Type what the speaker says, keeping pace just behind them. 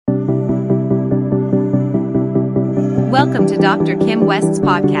Welcome to Dr. Kim West's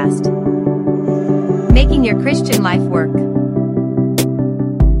podcast, Making Your Christian Life Work.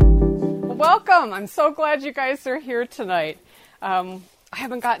 Welcome. I'm so glad you guys are here tonight. I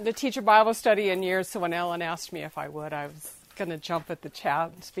haven't gotten to teach a Bible study in years, so when Ellen asked me if I would, I was going to jump at the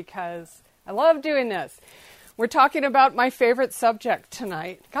chance because I love doing this. We're talking about my favorite subject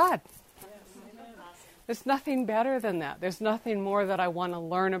tonight, God. There's nothing better than that. There's nothing more that I want to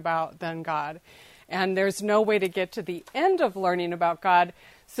learn about than God. And there's no way to get to the end of learning about God.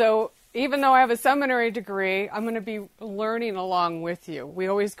 So even though I have a seminary degree, I'm going to be learning along with you. We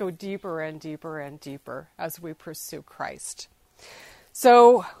always go deeper and deeper and deeper as we pursue Christ.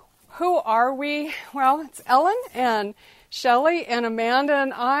 So who are we? Well, it's Ellen and Shelley and Amanda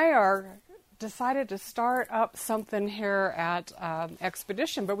and I are decided to start up something here at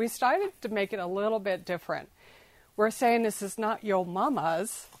Expedition, but we decided to make it a little bit different. We're saying this is not your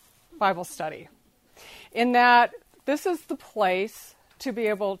mama's Bible study, in that this is the place to be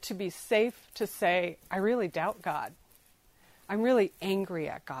able to be safe to say, I really doubt God. I'm really angry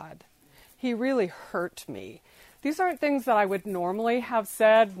at God. He really hurt me. These aren't things that I would normally have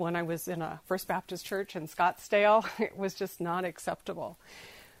said when I was in a First Baptist church in Scottsdale. It was just not acceptable.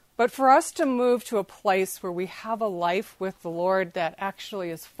 But for us to move to a place where we have a life with the Lord that actually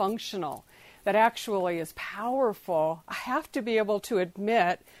is functional, that actually is powerful, I have to be able to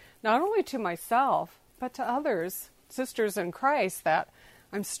admit, not only to myself, but to others, sisters in Christ, that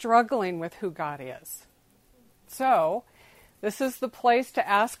I'm struggling with who God is. So, this is the place to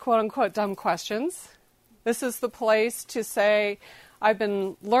ask quote-unquote dumb questions. This is the place to say, I've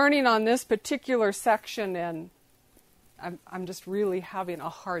been learning on this particular section and I'm just really having a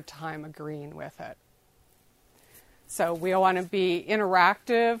hard time agreeing with it. So we want to be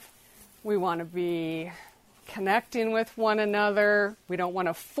interactive. We want to be connecting with one another. We don't want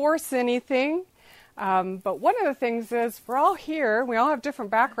to force anything. But one of the things is we're all here. We all have different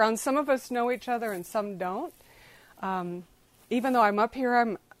backgrounds. Some of us know each other and some don't. Even though I'm up here,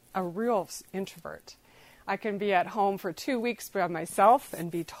 I'm a real introvert. I can be at home for 2 weeks by myself and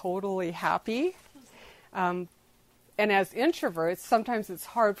be totally happy. And as introverts, sometimes it's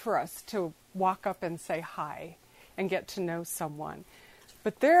hard for us to walk up and say hi and get to know someone.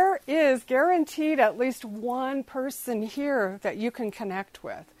 But there is guaranteed at least one person here that you can connect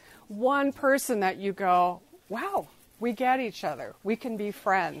with. One person that you go, wow, we get each other. We can be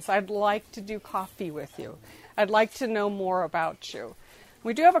friends. I'd like to do coffee with you. I'd like to know more about you.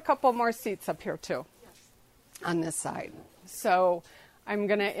 We do have a couple more seats up here too on this side. So I'm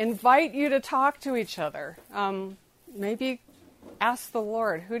going to invite you to talk to each other. Maybe ask the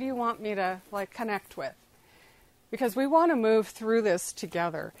Lord, who do you want me to connect with? Because we want to move through this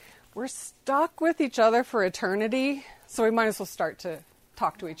together. We're stuck with each other for eternity, so we might as well start to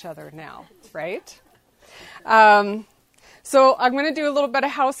talk to each other now, right? So I'm going to do a little bit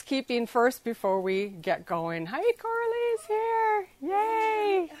of housekeeping first before we get going. Hi, Carly's here.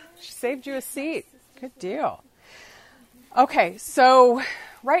 Yay. She saved you a seat. Good deal. Okay, so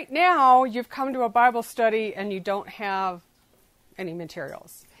right now you've come to a Bible study and you don't have any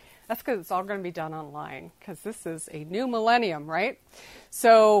materials. That's because it's all going to be done online because this is a new millennium, right?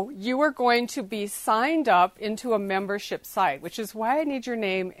 So you are going to be signed up into a membership site, which is why I need your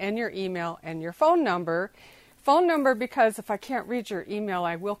name and your email and your phone number. Phone number because if I can't read your email,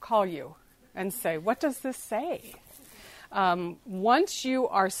 I will call you and say, what does this say? Once you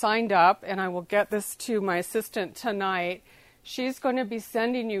are signed up, and I will get this to my assistant tonight, she's going to be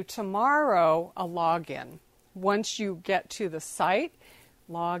sending you tomorrow a login. Once you get to the site,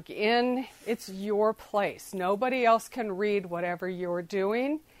 log in. It's your place. Nobody else can read whatever you're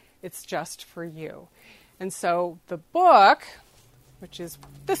doing. It's just for you. And so the book, which is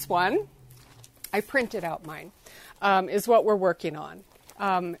this one, I printed out mine, is what we're working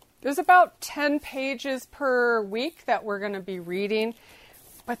on. There's about 10 pages per week that we're going to be reading,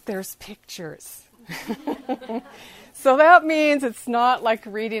 but there's pictures. So that means it's not like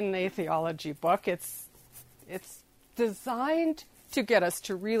reading a theology book. It's designed to get us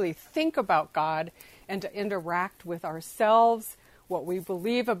to really think about God and to interact with ourselves, what we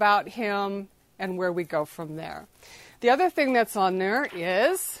believe about Him, and where we go from there. The other thing that's on there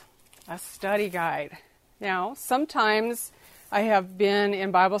is a study guide. Now, sometimes I have been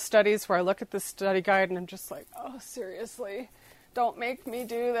in Bible studies where I look at the study guide and I'm just like, oh, seriously, don't make me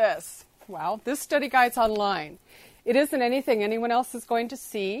do this. Well, this study guide's online. It isn't anything anyone else is going to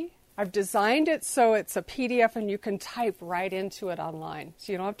see. I've designed it so it's a PDF and you can type right into it online.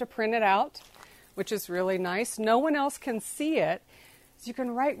 So you don't have to print it out, which is really nice. No one else can see it. So you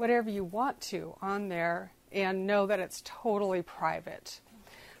can write whatever you want to on there and know that it's totally private.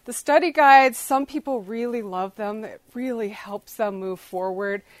 The study guides, some people really love them. It really helps them move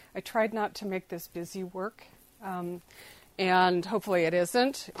forward. I tried not to make this busy work, and hopefully it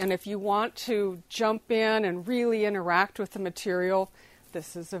isn't. And if you want to jump in and really interact with the material,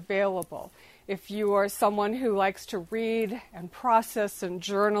 this is available. If you are someone who likes to read and process and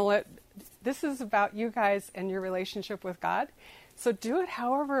journal it, this is about you guys and your relationship with God. So do it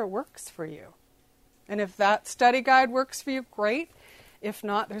however it works for you. And if that study guide works for you, great. If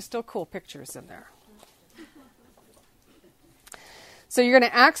not, there's still cool pictures in there. So you're going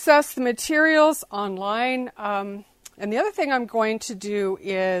to access the materials online. And the other thing I'm going to do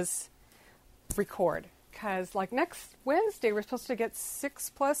is record. Because like next Wednesday, we're supposed to get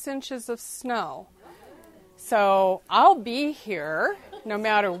 6+ inches of snow. So I'll be here no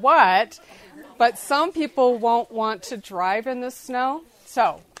matter what. But some people won't want to drive in the snow.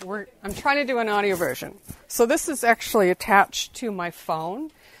 So I'm trying to do an audio version. So this is actually attached to my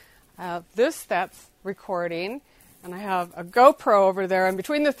phone. That's recording. And I have a GoPro over there. And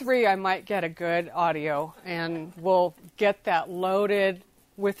between the three, I might get a good audio. And we'll get that loaded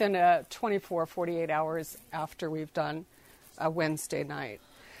within 48 hours after we've done a Wednesday night.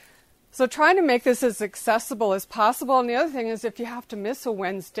 So trying to make this as accessible as possible. And the other thing is if you have to miss a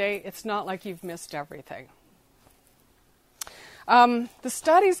Wednesday, it's not like you've missed everything. The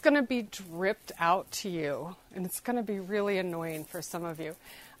study's going to be dripped out to you, and it's going to be really annoying for some of you.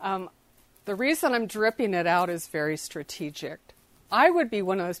 The reason I'm dripping it out is very strategic. I would be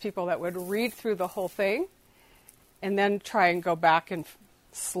one of those people that would read through the whole thing and then try and go back and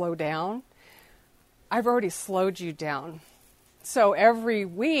slow down. I've already slowed you down. So every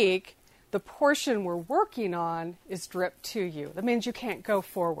week, the portion we're working on is dripped to you. That means you can't go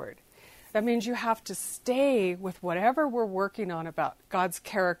forward. That means you have to stay with whatever we're working on about God's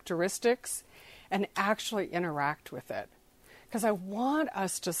characteristics and actually interact with it. Because I want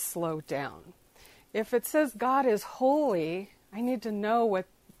us to slow down. If it says God is holy, I need to know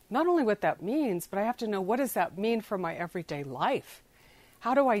not only what that means, but I have to know what does that mean for my everyday life.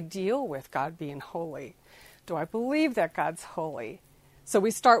 How do I deal with God being holy? Do I believe that God's holy? So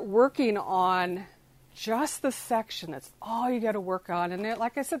we start working on just the section. That's all you got to work on. And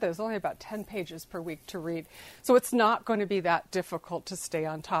like I said, there's only about 10 pages per week to read. So it's not going to be that difficult to stay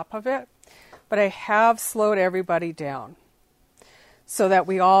on top of it. But I have slowed everybody down so that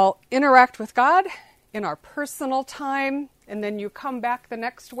we all interact with God in our personal time. And then you come back the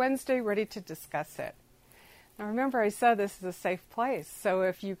next Wednesday ready to discuss it. Now remember, I said this is a safe place. So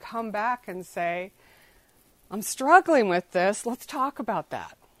if you come back and say, I'm struggling with this, let's talk about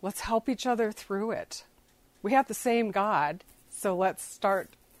that. Let's help each other through it. We have the same God, so let's start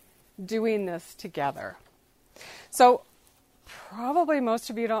doing this together. So probably most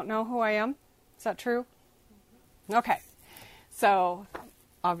of you don't know who I am. Is that true? Okay. So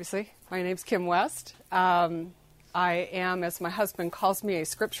obviously, my name's Kim West. I am, as my husband calls me, a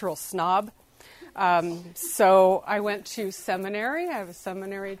scriptural snob. So I went to seminary. I have a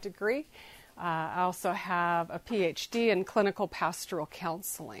seminary degree. I also have a PhD in clinical pastoral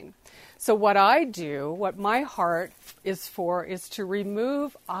counseling. So what I do, what my heart is for, is to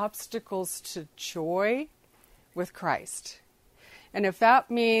remove obstacles to joy with Christ. And if that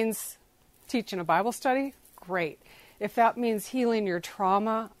means teaching a Bible study, great. If that means healing your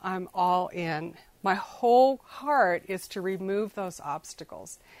trauma, I'm all in. My whole heart is to remove those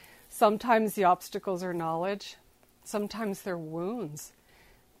obstacles. Sometimes the obstacles are knowledge. Sometimes they're wounds.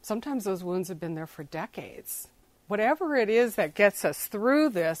 Sometimes those wounds have been there for decades. Whatever it is that gets us through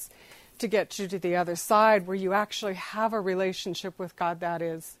this to get you to the other side where you actually have a relationship with God that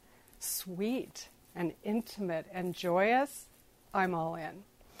is sweet and intimate and joyous, I'm all in.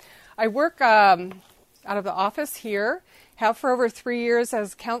 I work out of the office here, have for over 3 years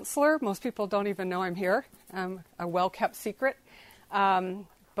as counselor. Most people don't even know I'm here. I'm a well-kept secret.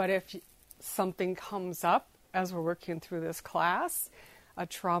 But if something comes up as we're working through this class, a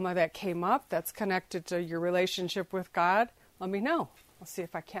trauma that came up that's connected to your relationship with God, let me know. I'll see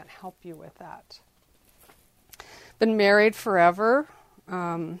if I can't help you with that. Been married forever.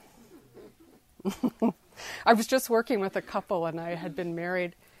 I was just working with a couple, and I had been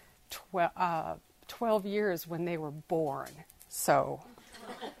married 12 years when they were born. So,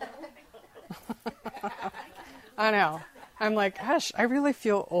 I know. I'm like, gosh, I really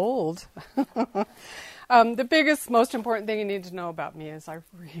feel old. The biggest, most important thing you need to know about me is I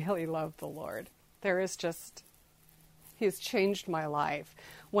really love the Lord. He has changed my life.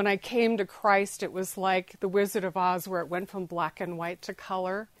 When I came to Christ, it was like the Wizard of Oz, where it went from black and white to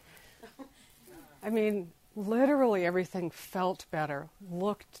color. I mean, literally everything felt better,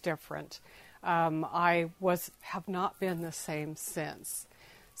 looked different. I have not been the same since.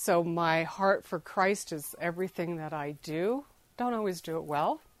 So my heart for Christ is everything that I do. Don't always do it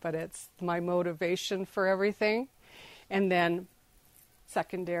well, but it's my motivation for everything. And then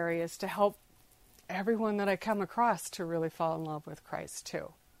secondary is to help everyone that I come across to really fall in love with Christ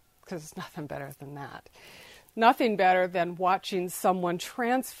too, because there's nothing better than that. Nothing better than watching someone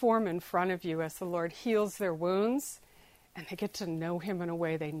transform in front of you as the Lord heals their wounds and they get to know Him in a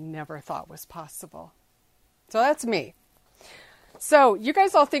way they never thought was possible. So that's me. So you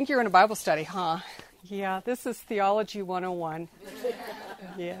guys all think you're in a Bible study, huh? Yeah, this is Theology 101.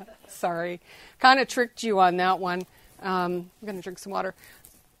 Yeah, sorry. Kind of tricked you on that one. I'm going to drink some water.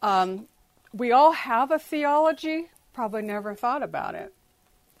 We all have a theology, probably never thought about it.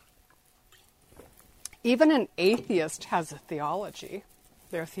 Even an atheist has a theology.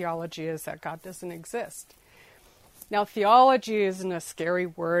 Their theology is that God doesn't exist. Now, theology isn't a scary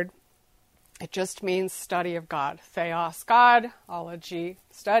word. It just means study of God. Theos, God, ology,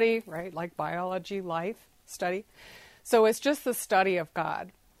 study, right? Like biology, life, study. So it's just the study of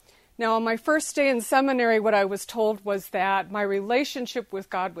God. Now, on my first day in seminary, what I was told was that my relationship with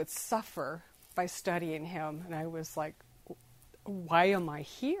God would suffer by studying Him. And I was like, why am I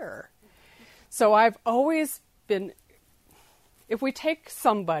here? So I've always been, if we take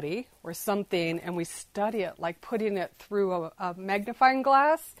somebody or something and we study it, like putting it through a magnifying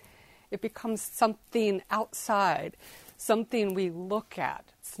glass, it becomes something outside, something we look at.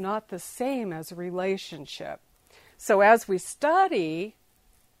 It's not the same as a relationship. So as we study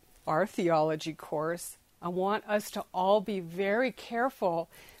our theology course, I want us to all be very careful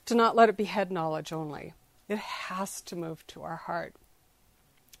to not let it be head knowledge only. It has to move to our heart.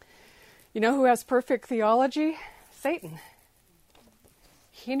 You know who has perfect theology? Satan.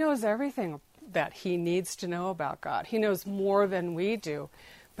 He knows everything that he needs to know about God. He knows more than we do,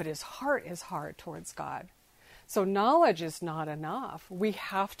 but his heart is hard towards God. So knowledge is not enough. We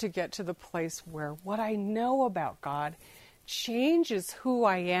have to get to the place where what I know about God changes who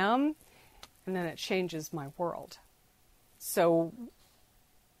I am, and then it changes my world. So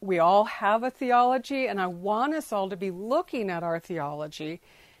we all have a theology, and I want us all to be looking at our theology,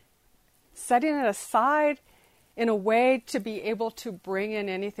 setting it aside in a way to be able to bring in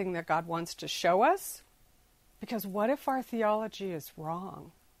anything that God wants to show us. Because what if our theology is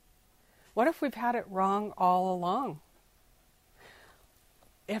wrong? What if we've had it wrong all along?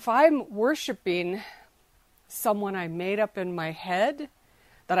 If I'm worshiping someone I made up in my head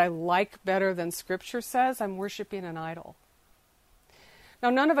that I like better than Scripture says, I'm worshiping an idol. Now,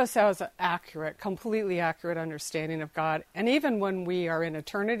 none of us has an completely accurate understanding of God. And even when we are in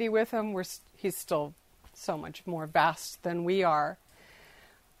eternity with Him, He's still so much more vast than we are.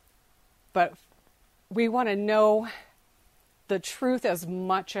 But we want to know the truth as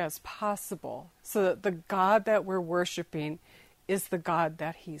much as possible so that the God that we're worshiping is the God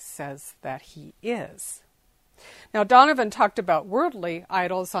that He says that He is. Now, Donovan talked about worldly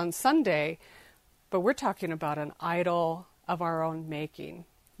idols on Sunday, but we're talking about an idol of our own making.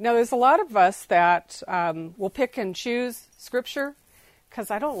 Now, there's a lot of us that will pick and choose Scripture because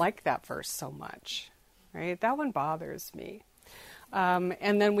I don't like that verse so much, right? That one bothers me.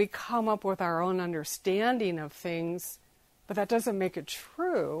 And then we come up with our own understanding of things, but that doesn't make it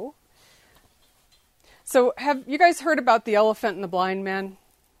true. So have you guys heard about the elephant and the blind man?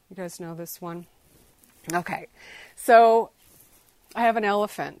 You guys know this one? Okay. So I have an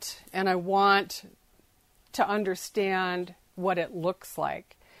elephant, and I want to understand what it looks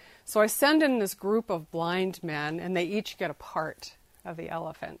like. So I send in this group of blind men, and they each get a part of the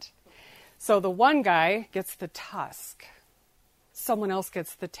elephant. So the one guy gets the tusk. Someone else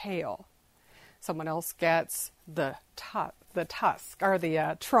gets the tail. Someone else gets the tusk, or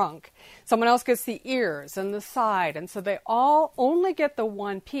the trunk. Someone else gets the ears and the side. And so they all only get the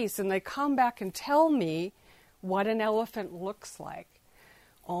one piece, and they come back and tell me what an elephant looks like.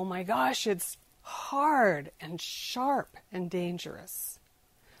 Oh my gosh, it's hard and sharp and dangerous.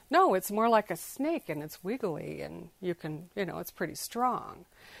 No, it's more like a snake, and it's wiggly, and you can, it's pretty strong.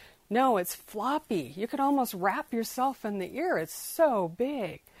 No, it's floppy. You could almost wrap yourself in the ear. It's so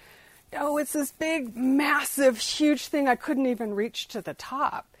big. No, it's this big, massive, huge thing I couldn't even reach to the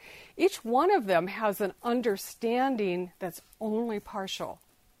top. Each one of them has an understanding that's only partial.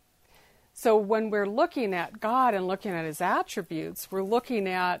 So when we're looking at God and looking at His attributes, we're looking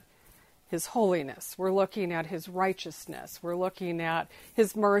at His holiness. We're looking at His righteousness. We're looking at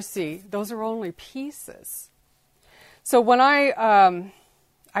His mercy. Those are only pieces. So when I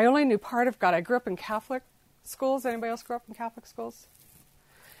only knew part of God. I grew up in Catholic schools. Anybody else grew up in Catholic schools?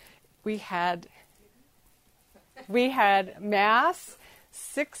 We had Mass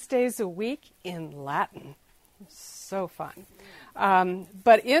 6 days a week in Latin. So fun.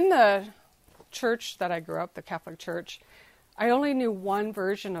 But in the church that I grew up, the Catholic Church, I only knew one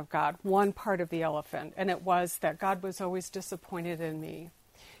version of God, one part of the elephant, and it was that God was always disappointed in me.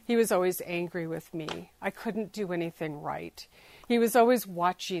 He was always angry with me. I couldn't do anything right. He was always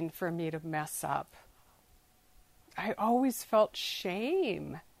watching for me to mess up. I always felt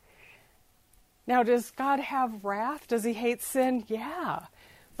shame. Now, does God have wrath? Does he hate sin? Yeah.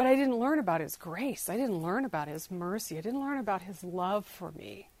 But I didn't learn about his grace. I didn't learn about his mercy. I didn't learn about his love for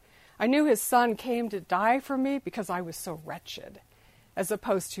me. I knew his son came to die for me because I was so wretched, as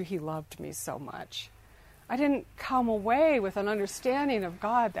opposed to he loved me so much. I didn't come away with an understanding of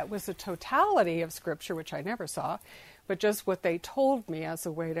God that was the totality of Scripture, which I never saw, but just what they told me as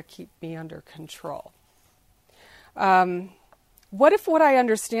a way to keep me under control. What if what I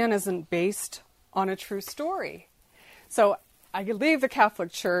understand isn't based on a true story? So I leave the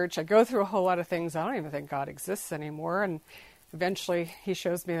Catholic Church, I go through a whole lot of things, I don't even think God exists anymore, and eventually he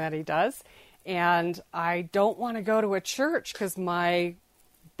shows me that he does. And I don't want to go to a church because my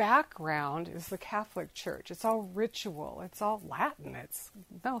background is the Catholic Church. It's all ritual. It's all Latin.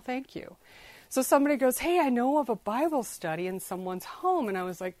 No, thank you. So somebody goes, hey, I know of a Bible study in someone's home. And I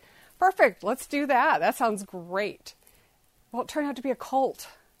was like, perfect, let's do that. That sounds great. Well, it turned out to be a cult.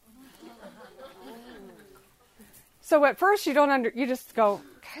 So at first you just go,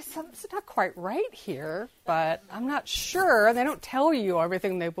 okay, something's not quite right here, but I'm not sure. They don't tell you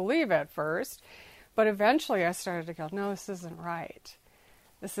everything they believe at first. But eventually I started to go, no, this isn't right.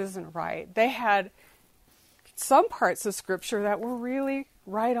 This isn't right. They had some parts of Scripture that were really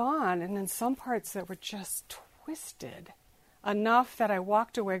right on, and then some parts that were just twisted enough that I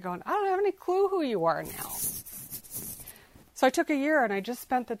walked away going, I don't have any clue who you are now. So I took a year and I just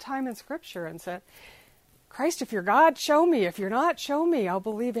spent the time in Scripture and said, Christ, if you're God, show me. If you're not, show me. I'll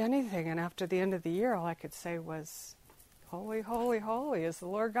believe anything. And after the end of the year, all I could say was, holy, holy, holy is the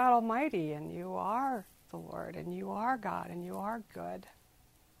Lord God Almighty, and you are the Lord, and you are God, and you are good.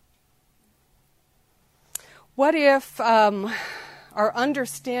 What if our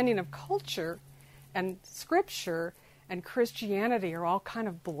understanding of culture and Scripture and Christianity are all kind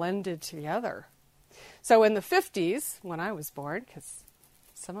of blended together? So in the 50s, when I was born, because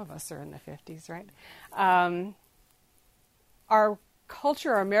some of us are in the 50s, right? Our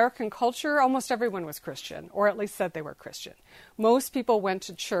culture, our American culture, almost everyone was Christian, or at least said they were Christian. Most people went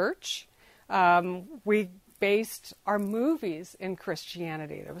to church. We based our movies in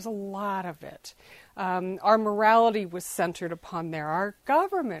Christianity. There was a lot of it. Our morality was centered upon there. Our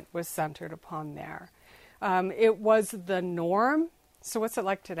government was centered upon there. It was the norm. So what's it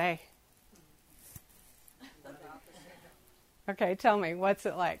like today? Okay, tell me, what's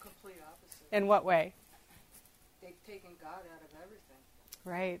it like? Complete opposite. In what way? They've taken God out of everything.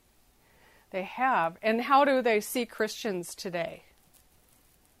 Right. They have. And how do they see Christians today?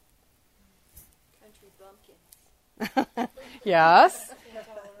 Country bumpkins. Yes.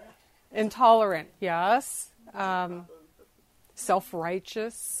 Intolerant, yes.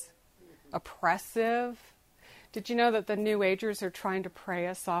 Self-righteous, oppressive. Did you know that the New Agers are trying to pray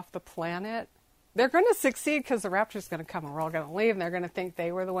us off the planet? They're going to succeed because the rapture's going to come and we're all going to leave and they're going to think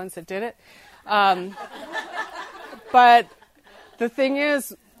they were the ones that did it. But the thing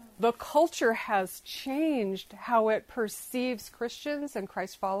is, the culture has changed how it perceives Christians and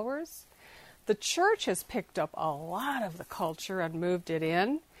Christ followers. The church has picked up a lot of the culture and moved it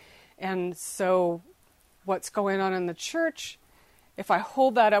in. And so what's going on in the church, if I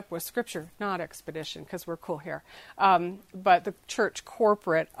hold that up with Scripture, not Expedition, because we're cool here, but the church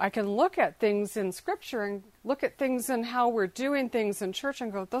corporate, I can look at things in Scripture and look at things in how we're doing things in church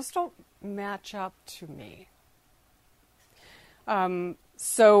and go, those don't match up to me.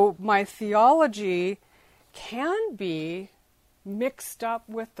 So my theology can be mixed up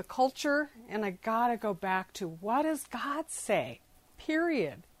with the culture, and I got to go back to what does God say,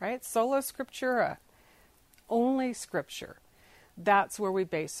 period, right? Sola Scriptura, only Scripture. That's where we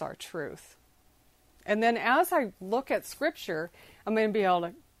base our truth. And then as I look at Scripture, I'm going to be able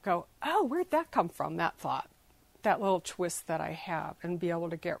to go, oh, where'd that come from, that thought, that little twist that I have, and be able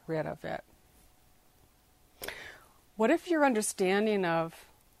to get rid of it. What if your understanding of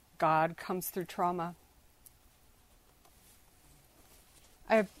God comes through trauma?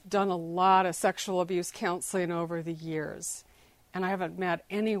 I've done a lot of sexual abuse counseling over the years, and I haven't met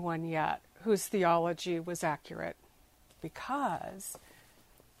anyone yet whose theology was accurate, because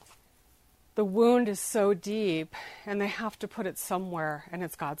the wound is so deep and they have to put it somewhere, and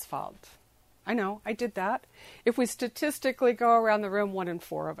it's God's fault. I know, I did that. If we statistically go around the room, 1 in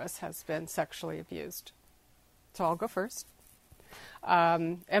 4 of us has been sexually abused. So I'll go first.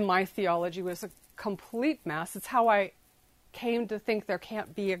 And my theology was a complete mess. It's how I came to think there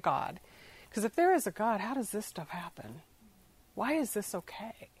can't be a God. Because if there is a God, how does this stuff happen? Why is this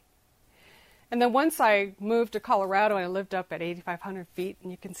okay? And then once I moved to Colorado and I lived up at 8,500 feet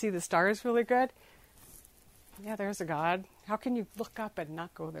and you can see the stars really good, yeah, there's a God. How can you look up and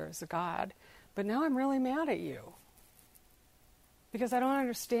not go, there's a God? But now I'm really mad at you because I don't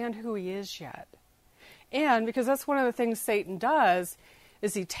understand who he is yet. And because that's one of the things Satan does,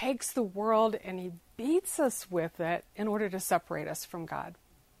 is he takes the world and he beats us with it in order to separate us from God.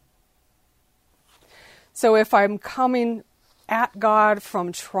 So if I'm coming at God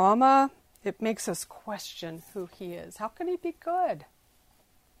from trauma, it makes us question who he is. How can he be good?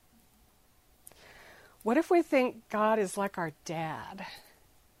 What if we think God is like our dad?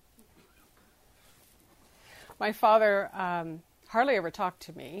 My father hardly ever talked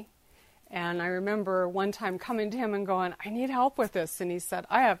to me. And I remember one time coming to him and going, I need help with this. And he said,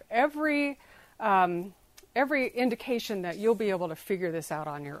 I have every indication that you'll be able to figure this out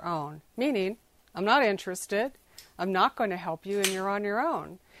on your own. Meaning, I'm not interested. I'm not going to help you, and you're on your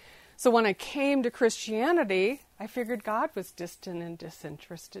own. So when I came to Christianity, I figured God was distant and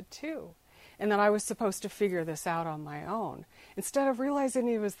disinterested too. And that I was supposed to figure this out on my own. Instead of realizing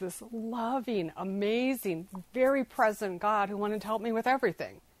he was this loving, amazing, very present God who wanted to help me with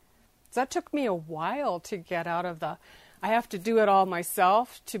everything. So that took me a while to get out of I have to do it all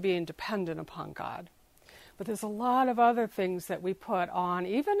myself, to being dependent upon God. But there's a lot of other things that we put on,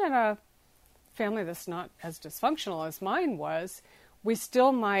 even in a family that's not as dysfunctional as mine was. We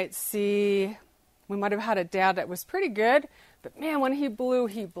still might see, we might have had a dad that was pretty good, but man, when he blew,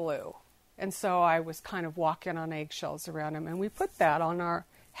 he blew. And so I was kind of walking on eggshells around him. And we put that on our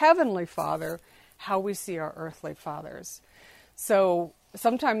Heavenly Father, how we see our earthly fathers. So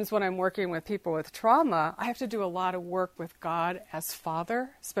sometimes when I'm working with people with trauma, I have to do a lot of work with God as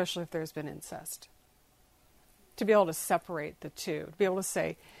Father, especially if there's been incest. To be able to separate the two. To be able to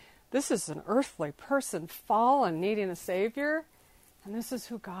say, this is an earthly person, fallen, needing a Savior, and this is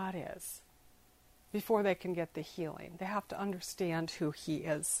who God is. Before they can get the healing, they have to understand who he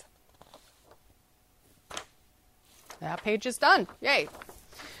is. That page is done. Yay.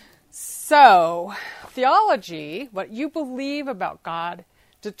 So, theology, what you believe about God,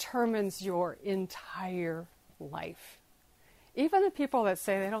 determines your entire life. Even the people that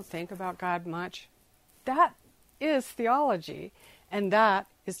say they don't think about God much, that is theology, and that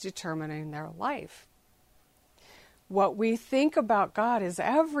is determining their life. What we think about God is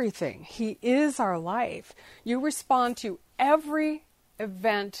everything. He is our life. You respond to every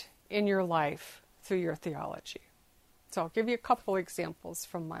event in your life through your theology. So I'll give you a couple examples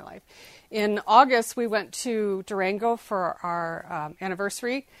from my life. In August, we went to Durango for our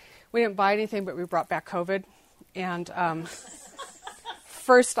anniversary. We didn't buy anything, but we brought back COVID. And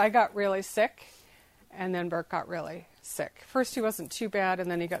first I got really sick, and then Bert got really sick. First he wasn't too bad, and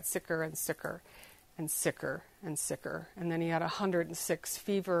then he got sicker and sicker and sicker and sicker. And then he had 106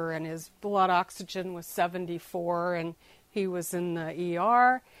 fever, and his blood oxygen was 74, and he was in the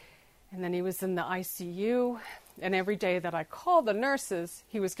ER, and then he was in the ICU. And every day that I called the nurses,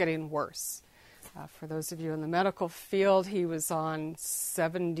 he was getting worse. For those of you in the medical field, he was on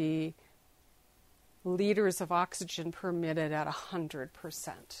 70 liters of oxygen per minute at 100%.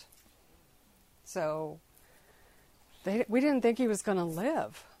 So we didn't think he was going to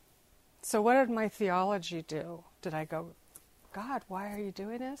live. So what did my theology do? Did I go, God, why are you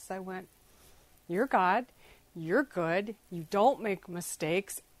doing this? I went, you're God, you're good, you don't make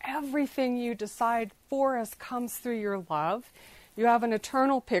mistakes. Everything you decide for us comes through your love. You have an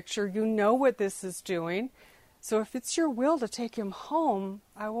eternal picture. You know what this is doing. So if it's your will to take him home,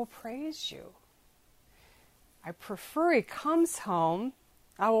 I will praise you. I prefer he comes home.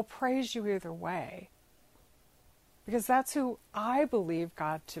 I will praise you either way. Because that's who I believe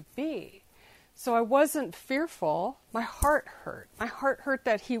God to be. So I wasn't fearful. My heart hurt. My heart hurt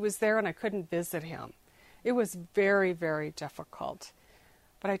that he was there and I couldn't visit him. It was very, very difficult.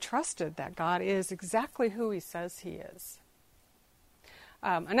 But I trusted that God is exactly who he says he is.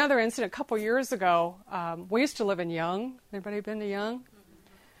 Another incident a couple years ago, we used to live in Young. Anybody been to Young?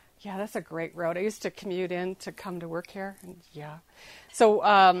 Yeah, that's a great road. I used to commute in to come to work here. And yeah.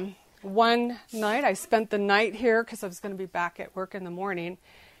 So one night I spent the night here because I was going to be back at work in the morning.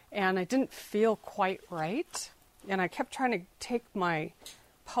 And I didn't feel quite right. And I kept trying to take my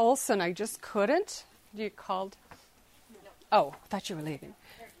pulse and I just couldn't. You called? Oh, I thought you were leaving.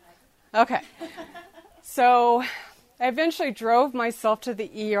 Okay. So I eventually drove myself to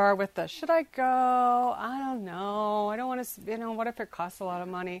the ER with the, should I go? I don't know. I don't want to, what if it costs a lot of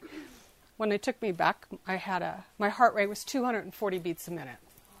money? When they took me back, my heart rate was 240 beats a minute.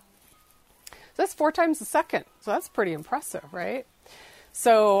 So that's 4 times a second. So that's pretty impressive, right?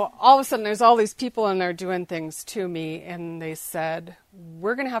 So all of a sudden, there's all these people in there doing things to me, and they said,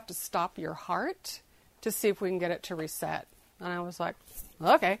 we're going to have to stop your heart to see if we can get it to reset. And I was like,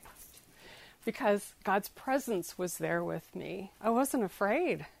 okay. Because God's presence was there with me. I wasn't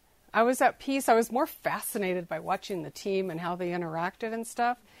afraid. I was at peace. I was more fascinated by watching the team and how they interacted and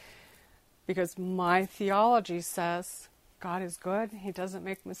stuff. Because my theology says God is good. He doesn't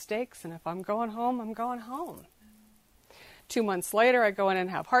make mistakes. And if I'm going home, I'm going home. 2 months later, I go in and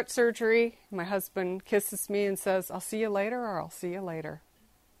have heart surgery. My husband kisses me and says, I'll see you later, or I'll see you later.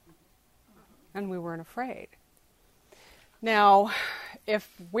 And we weren't afraid. Now,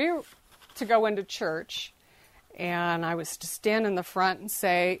 if we're to go into church and I was to stand in the front and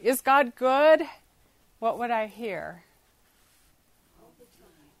say, is God good? What would I hear?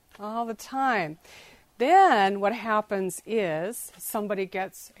 All the time. Then what happens is somebody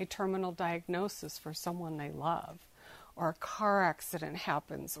gets a terminal diagnosis for someone they love, or a car accident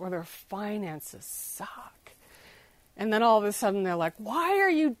happens, or their finances suck. And then all of a sudden they're like, why are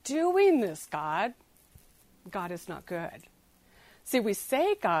you doing this, God? God is not good. See, we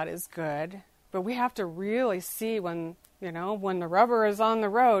say God is good, but we have to really see when the rubber is on the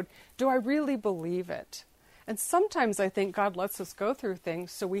road, do I really believe it? And sometimes I think God lets us go through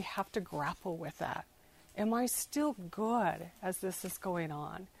things so we have to grapple with that. Am I still good as this is going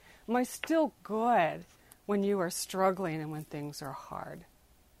on? Am I still good when you are struggling and when things are hard?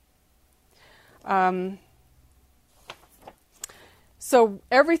 So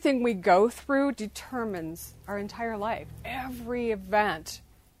everything we go through determines our entire life. Every event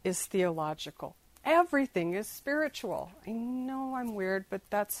is theological. Everything is spiritual. I know I'm weird, but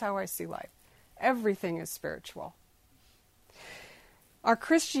that's how I see life. Everything is spiritual. Our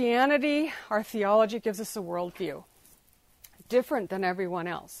Christianity, our theology gives us a worldview, different than everyone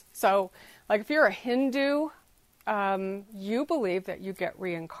else. So, like if you're a Hindu, you believe that you get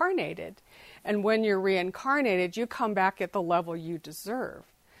reincarnated. And when you're reincarnated, you come back at the level you deserve.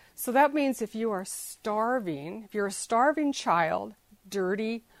 So that means if you're a starving child,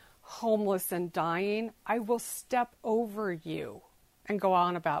 dirty, homeless, and dying, I will step over you and go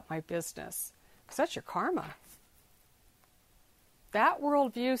on about my business. Because that's your karma. That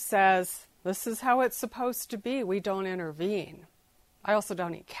worldview says, this is how it's supposed to be. We don't intervene. I also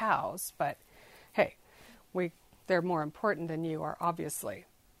don't eat cows, but hey, they're more important than you are, obviously.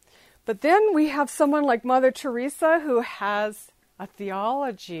 But then we have someone like Mother Teresa who has a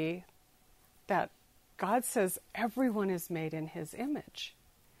theology that God says everyone is made in his image.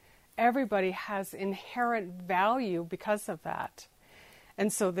 Everybody has inherent value because of that.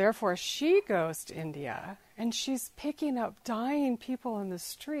 And so therefore she goes to India and she's picking up dying people in the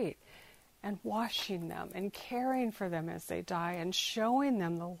street and washing them and caring for them as they die and showing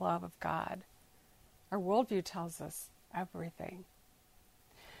them the love of God. Our worldview tells us everything.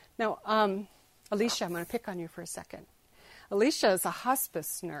 Now, Alicia, I'm going to pick on you for a second. Alicia is a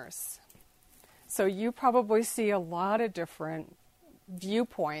hospice nurse. So you probably see a lot of different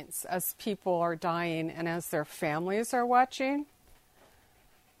viewpoints as people are dying and as their families are watching.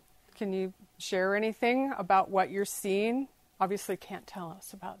 Can you share anything about what you're seeing? Obviously can't tell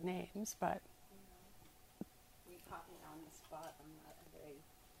us about names, but... You caught me on the spot. I'm not a very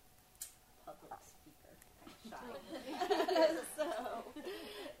public speaker. I'm shy.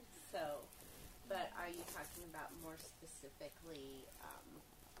 But are you talking about more specifically...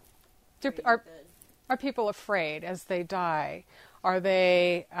 Are people afraid as they die? Are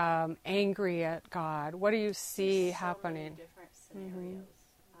they angry at God? What do you see happening? Many different scenarios.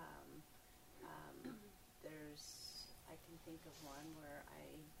 I can think of one where I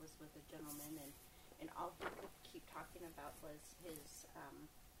was with a gentleman, and all he could keep talking about was his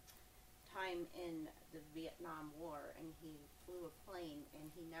time in the Vietnam War, and he flew a plane,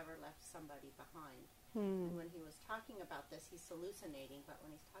 and he never left somebody behind. And when he was talking about this, he's hallucinating, but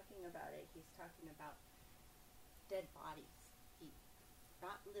when he's talking about it, he's talking about dead bodies,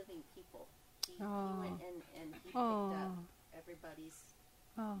 not living people. He went in and he picked up everybody's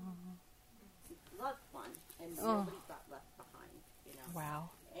loved one, and nobody got left behind,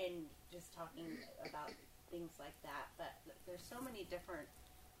 Wow. And just talking about things like that. But there's so many different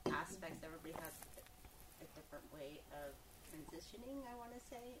aspects. Everybody has a different way of transitioning, I want to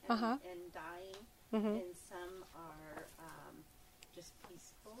say, and dying. And some are just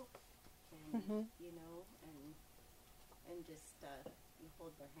peaceful, and and just you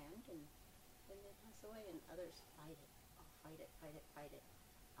hold their hand and then they pass away, and others fight it. Fight it.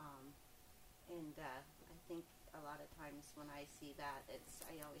 And I think a lot of times when I see that,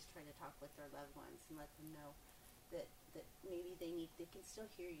 I always try to talk with their loved ones and let them know that that maybe they can still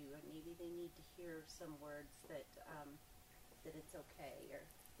hear you, and maybe they need to hear some words that that it's okay, or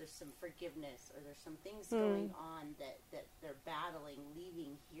there's some forgiveness, or there's some things going on that they're battling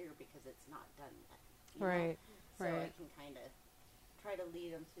leaving here because it's not done yet. You Right. know? So Right. I can kind of try to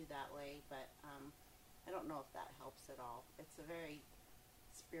lead them through that way, but I don't know if that helps at all. It's a very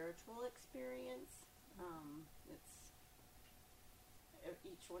spiritual experience. It's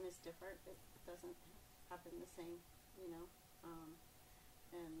each one is different. It doesn't happen the same, you know.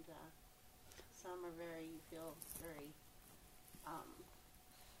 And some are you feel very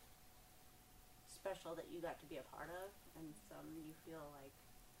special that you got to be a part of, and some you feel like,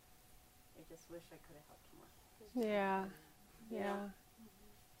 I just wish I could have helped more. Yeah. You Yeah. know?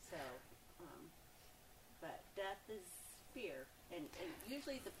 So, but death is fear, and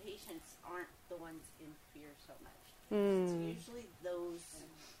usually the patients aren't the ones in fear so much. It's usually those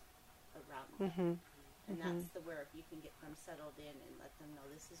around them. Mm-hmm. And that's where you can get them settled in and let them know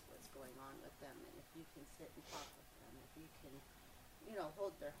this is what's going on with them. And if you can sit and talk with them, if you can,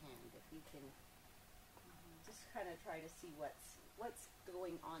 hold their hand, if you can just kind of try to see what's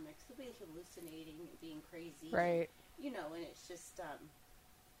going on there. Because somebody's hallucinating and being crazy. Right. And, and it's just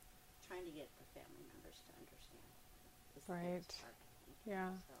trying to get the family members to understand. Is the Right. biggest part, I think.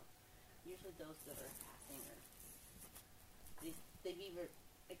 Yeah. So usually those that are passing they've either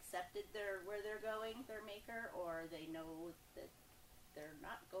accepted where they're going, their maker, or they know that they're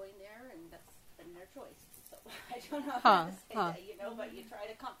not going there, and that's been their choice. So I don't know how to say that, but you try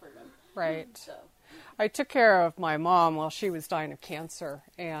to comfort them. Right. So I took care of my mom while she was dying of cancer,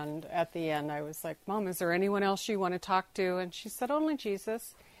 and at the end I was like, Mom, is there anyone else you want to talk to? And she said, only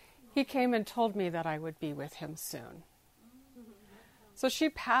Jesus. He came and told me that I would be with him soon. So she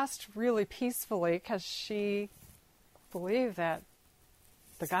passed really peacefully because she believed that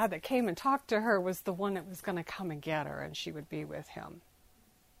the God that came and talked to her was the one that was going to come and get her, and she would be with him.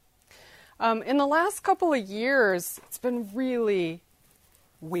 In the last couple of years, it's been really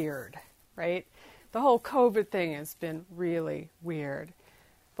weird, right? The whole COVID thing has been really weird.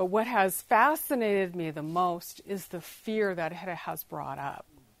 But what has fascinated me the most is the fear that it has brought up.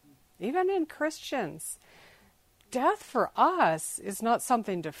 Even in Christians, death for us is not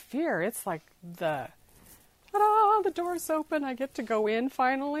something to fear. It's like the door's open, I get to go in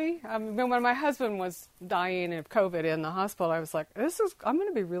finally. When my husband was dying of COVID in the hospital, I was like, I'm going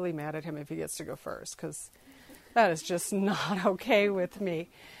to be really mad at him if he gets to go first, because that is just not okay with me.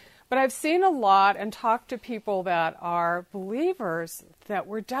 But I've seen a lot and talked to people that are believers that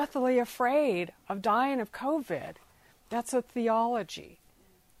were deathly afraid of dying of COVID. That's a theology.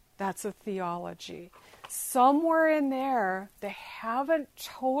 That's a theology. Somewhere in there, they haven't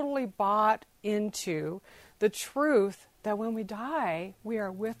totally bought into the truth that when we die, we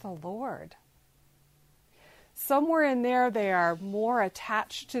are with the Lord. Somewhere in there, they are more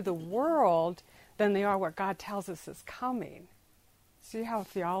attached to the world than they are what God tells us is coming. See how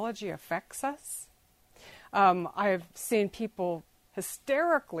theology affects us? I've seen people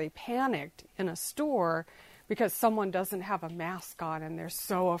hysterically panicked in a store because someone doesn't have a mask on and they're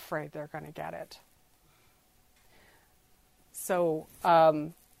so afraid they're going to get it. So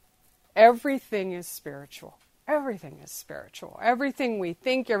everything is spiritual. Everything is spiritual. Everything we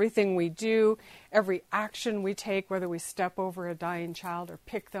think, everything we do, every action we take, whether we step over a dying child or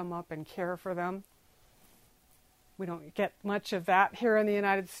pick them up and care for them. We don't get much of that here in the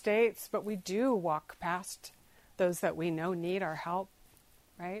United States, but we do walk past those that we know need our help,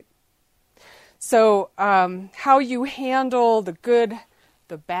 right? So how you handle the good,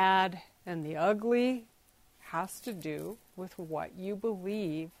 the bad, and the ugly has to do with what you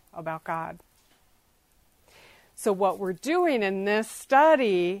believe about God. So what we're doing in this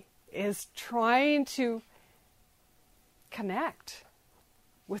study is trying to connect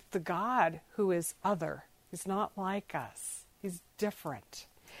with the God who is other. He's not like us. He's different.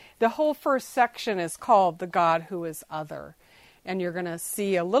 The whole first section is called The God Who is Other. And you're going to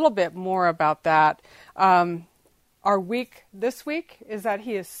see a little bit more about that. Our week this week is that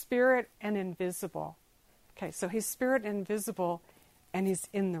he is spirit and invisible. Okay, so he's spirit and invisible, and he's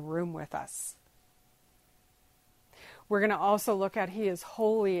in the room with us. We're going to also look at he is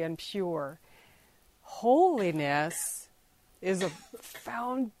holy and pure. Holiness is a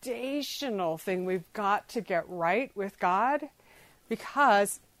foundational thing we've got to get right with God,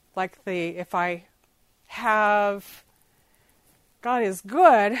 because if I have God is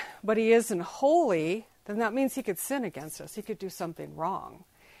good, but he isn't holy, then that means he could sin against us. He could do something wrong.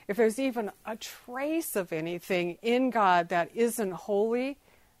 If there's even a trace of anything in God that isn't holy,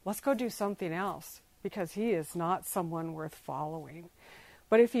 let's go do something else, because he is not someone worth following.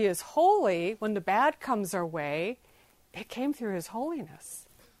 But if he is holy, when the bad comes our way, it came through his holiness.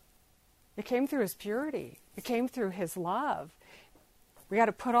 It came through his purity. It came through his love. We got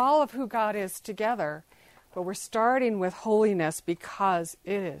to put all of who God is together, but we're starting with holiness because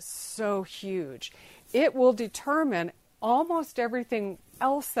it is so huge. It will determine almost everything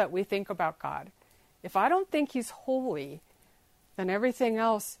else that we think about God. If I don't think he's holy, then everything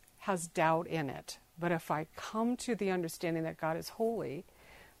else has doubt in it. But if I come to the understanding that God is holy,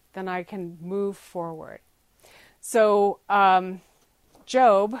 then I can move forward. So,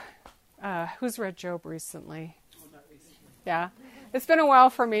 Job, who's read Job recently? Well, not recently. Yeah. It's been a while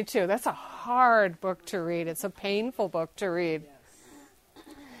for me too. That's a hard book to read. It's a painful book to read.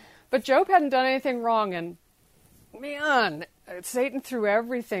 Yes. But Job hadn't done anything wrong, and man, Satan threw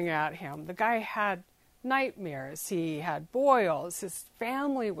everything at him. The guy had nightmares. He had boils. His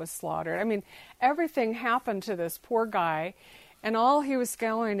family was slaughtered. I mean, everything happened to this poor guy, and all he was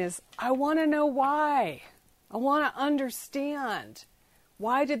going is, I want to know why. I want to understand.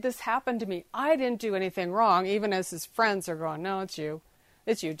 Why did this happen to me? I didn't do anything wrong, even as his friends are going, no, it's you.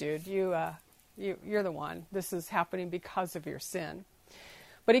 It's you, dude. You're the one. This is happening because of your sin.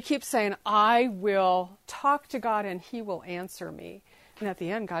 But he keeps saying, I will talk to God and he will answer me. And at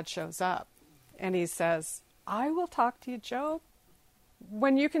the end, God shows up and he says, I will talk to you, Job,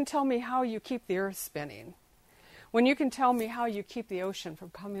 when you can tell me how you keep the earth spinning, when you can tell me how you keep the ocean from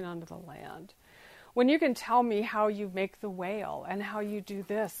coming onto the land, when you can tell me how you make the whale and how you do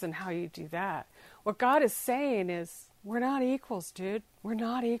this and how you do that. What God is saying is, we're not equals, dude. We're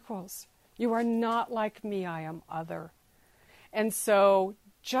not equals. You are not like me. I am other. And so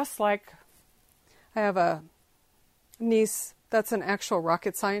just like I have a niece that's an actual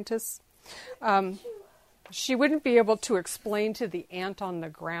rocket scientist, she wouldn't be able to explain to the ant on the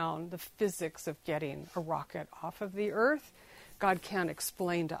ground the physics of getting a rocket off of the earth. God can't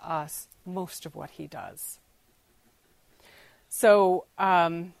explain to us most of what he does. So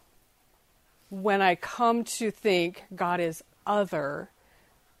when I come to think God is other,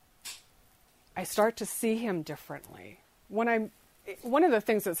 I start to see him differently. One of the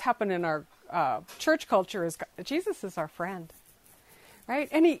things that's happened in our church culture is Jesus is our friend, right?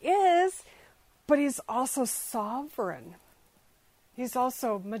 And he is, but he's also sovereign. He's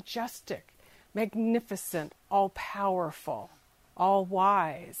also majestic, magnificent, all-powerful,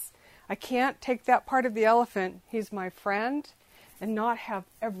 all-wise. I can't take that part of the elephant, he's my friend, and not have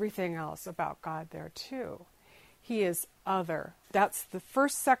everything else about God there too. He is other. That's the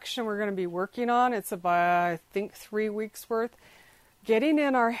first section we're going to be working on. It's about, I think, 3 weeks worth. Getting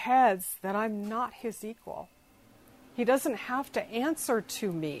in our heads that I'm not his equal. He doesn't have to answer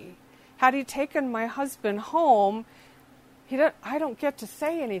to me. Had he taken my husband home, I don't get to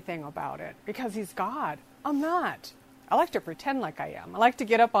say anything about it because he's God. I'm not. I like to pretend like I am. I like to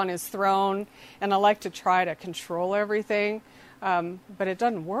get up on his throne and I like to try to control everything. But it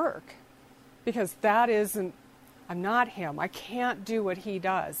doesn't work because I'm not him. I can't do what he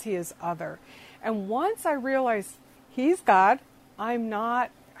does. He is other. And once I realize he's God, I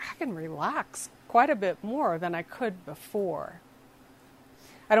can relax quite a bit more than I could before.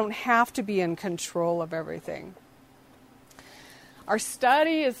 I don't have to be in control of everything. Our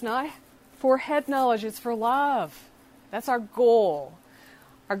study is not for head knowledge, it's for love. That's our goal.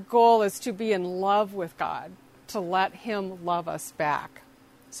 Our goal is to be in love with God, to let him love us back.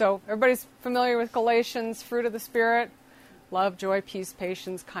 So everybody's familiar with Galatians, fruit of the Spirit, love, joy, peace,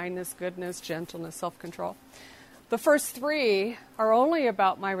 patience, kindness, goodness, gentleness, self-control. The first 3 are only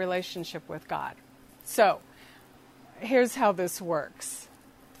about my relationship with God. So here's how this works.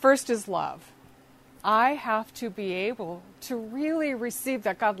 First is love. I have to be able to really receive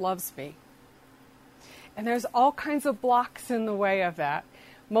that God loves me. And there's all kinds of blocks in the way of that.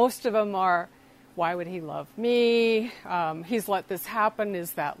 Most of them are, why would he love me? He's let this happen.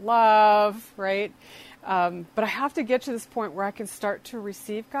 Is that love, right? But I have to get to this point where I can start to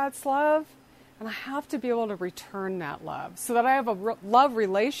receive God's love, and I have to be able to return that love so that I have a love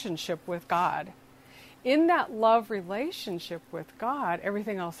relationship with God. In that love relationship with God,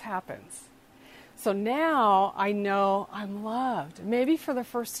 everything else happens. So now I know I'm loved, maybe for the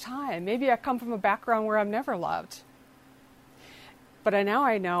first time. Maybe I come from a background where I'm never loved. But now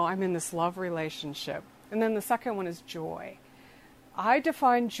I know I'm in this love relationship. And then the second one is joy. I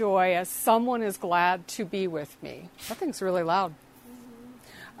define joy as someone is glad to be with me. That thing's really loud.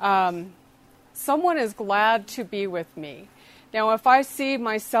 Someone is glad to be with me. Now, if I see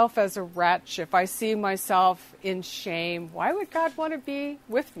myself as a wretch, if I see myself in shame, why would God want to be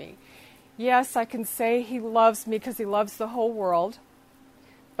with me? Yes, I can say he loves me because he loves the whole world,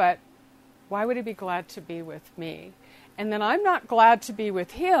 but Why would he be glad to be with me? And then I'm not glad to be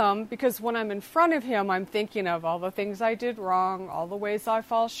with him because when I'm in front of him, I'm thinking of all the things I did wrong, all the ways I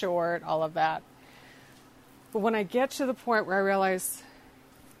fall short, all of that. But when I get to the point where I realize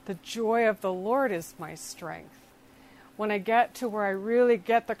the joy of the Lord is my strength, when I get to where I really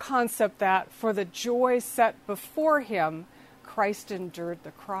get the concept that for the joy set before him, Christ endured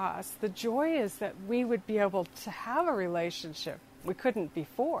the cross. The joy is that we would be able to have a relationship we couldn't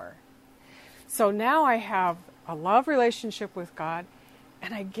before. So now I have a love relationship with God,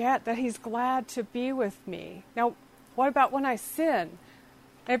 and I get that he's glad to be with me. Now, what about when I sin?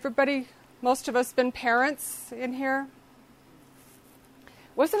 Everybody, most of us been parents in here?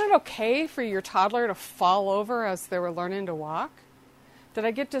 Wasn't it okay for your toddler to fall over as they were learning to walk? Did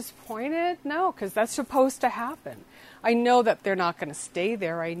I get disappointed? No, because that's supposed to happen. I know that they're not going to stay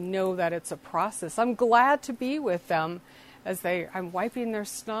there. I know that it's a process. I'm glad to be with them as I'm wiping their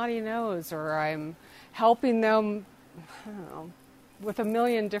snotty nose, or I'm helping them, I don't know, with a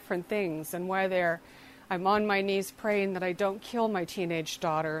million different things. And I'm on my knees praying that I don't kill my teenage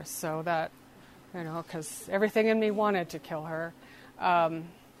daughter, so that, because everything in me wanted to kill her.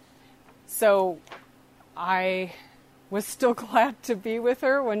 So I was still glad to be with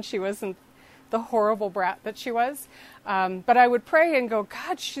her when she wasn't the horrible brat that she was. But I would pray and go,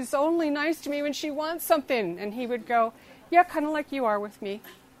 God, she's only nice to me when she wants something. And he would go, yeah, kind of like you are with me.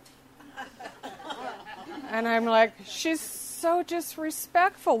 And I'm like, she's so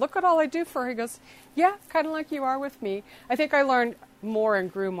disrespectful. Look at all I do for her. He goes, yeah, kind of like you are with me. I think I learned more and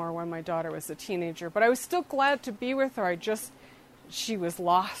grew more when my daughter was a teenager. But I was still glad to be with her. She was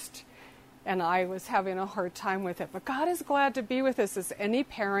lost, and I was having a hard time with it. But God is glad to be with us, as any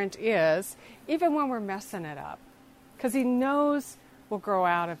parent is, even when we're messing it up. Because he knows we'll grow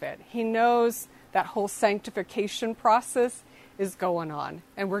out of it. He knows that whole sanctification process is going on,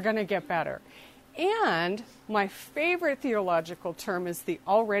 and we're going to get better. And my favorite theological term is the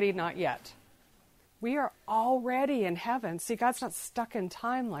already not yet. We are already in heaven. See, God's not stuck in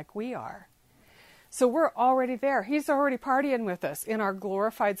time like we are. So we're already there. He's already partying with us in our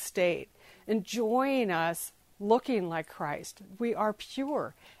glorified state, enjoying us looking like Christ. We are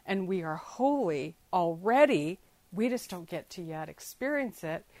pure and we are holy already. We just don't get to yet experience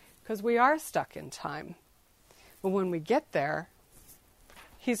it because we are stuck in time. But when we get there,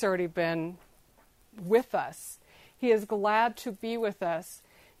 he's already been with us. He is glad to be with us,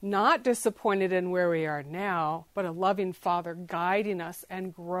 not disappointed in where we are now, but a loving Father guiding us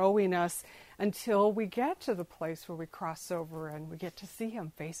and growing us until we get to the place where we cross over and we get to see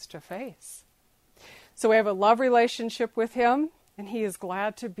him face to face. So we have a love relationship with him, and he is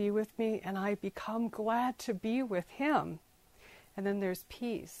glad to be with me, and I become glad to be with him. And then there's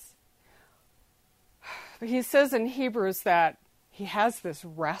peace. He says in Hebrews that he has this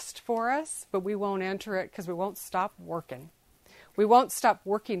rest for us, but we won't enter it because we won't stop working. We won't stop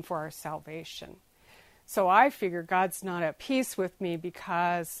working for our salvation. So I figure God's not at peace with me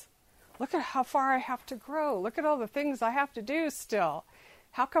because look at how far I have to grow. Look at all the things I have to do still.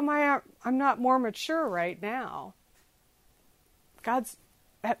 How come I'm not more mature right now? God's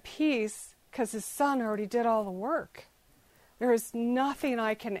at peace because his son already did all the work. There is nothing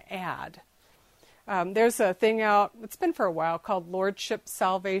I can add. There's a thing out, it's been for a while, called Lordship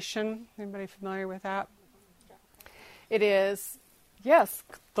Salvation. Anybody familiar with that? It is, yes,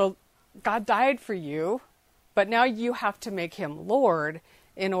 God died for you, but now you have to make him Lord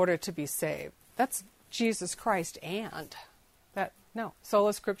in order to be saved. That's Jesus Christ and that, no,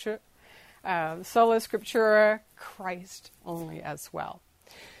 sola scriptura, Christ only as well.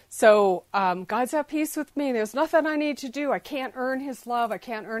 So God's at peace with me. There's nothing I need to do. I can't earn his love. I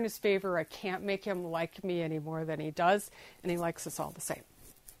can't earn his favor. I can't make him like me any more than he does. And he likes us all the same.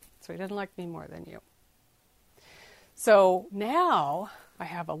 So he doesn't like me more than you. So now I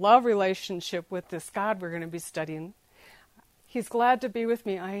have a love relationship with this God we're going to be studying. He's glad to be with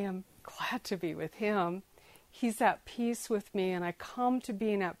me. I am glad to be with him. He's at peace with me, and I come to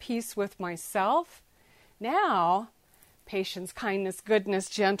being at peace with myself. Now, patience, kindness, goodness,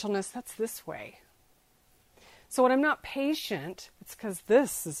 gentleness, that's this way. So when I'm not patient, it's because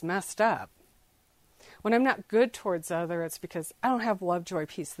this is messed up. When I'm not good towards others, it's because I don't have love, joy,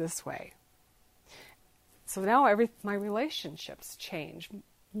 peace this way. So now my relationships change.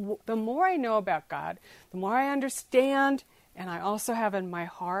 The more I know about God, the more I understand, and I also have in my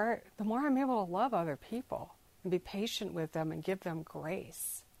heart, the more I'm able to love other people and be patient with them and give them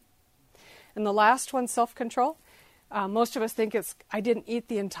grace. And the last one, self-control. Most of us think I didn't eat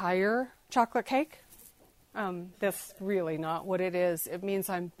the entire chocolate cake. That's really not what it is. It means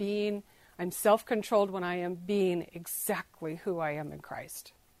I'm self-controlled when I am being exactly who I am in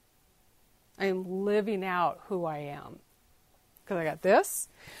Christ. I am living out who I am. Because I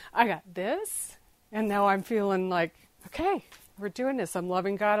got this, and now I'm feeling like, okay, we're doing this. I'm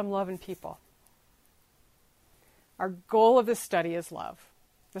loving God, I'm loving people. Our goal of this study is love.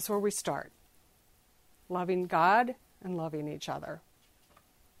 That's where we start. Loving God and loving each other.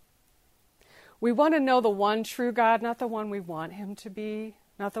 We want to know the one true God, not the one we want him to be,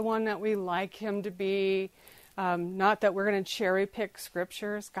 not the one that we like him to be, not that we're going to cherry pick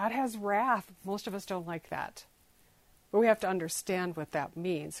scriptures. God has wrath. Most of us don't like that. But we have to understand what that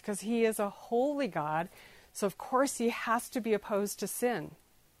means, because he is a holy God, so of course he has to be opposed to sin.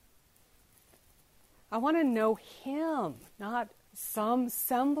 I want to know him, not some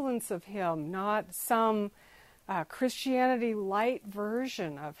semblance of him, not some Christianity light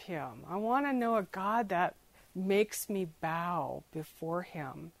version of him. I want to know a God that makes me bow before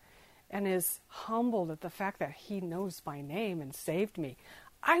him and is humbled at the fact that he knows my name and saved me.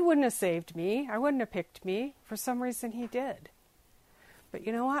 I wouldn't have saved me. I wouldn't have picked me. For some reason he did. But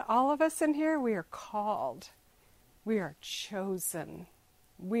you know what? All of us in here, we are called. We are chosen.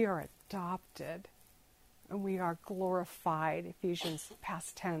 We are adopted. And we are glorified. Ephesians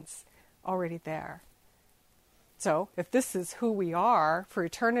past tense, already there. So if this is who we are for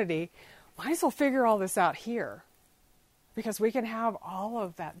eternity, might as well figure all this out here. Because we can have all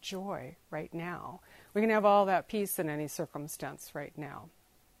of that joy right now. We can have all that peace in any circumstance right now.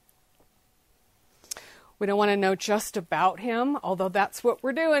 We don't want to know just about him, although that's what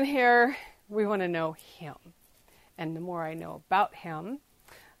we're doing here. We want to know him. And the more I know about him,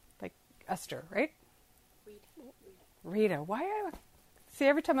 like Esther, right? Rita. Why? See,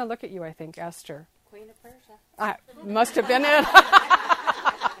 every time I look at you, I think Esther. Queen of Persia. Must have been it.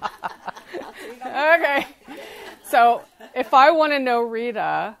 Okay. So if I want to know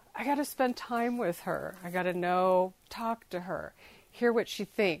Rita, I got to spend time with her. I got to talk to her, hear what she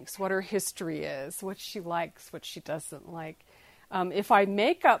thinks, what her history is, what she likes, what she doesn't like. If I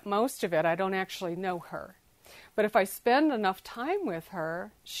make up most of it, I don't actually know her. But if I spend enough time with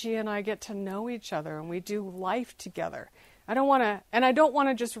her, she and I get to know each other and we do life together. I don't want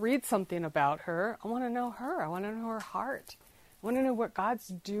to just read something about her. I want to know her. I want to know her heart. I want to know what God's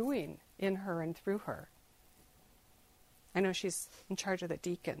doing in her and through her. I know she's in charge of the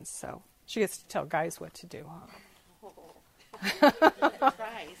deacons, so she gets to tell guys what to do, huh?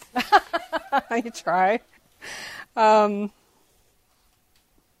 Tries. You try.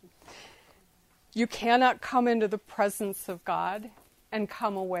 You cannot come into the presence of God and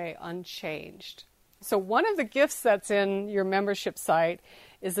come away unchanged. So one of the gifts that's in your membership site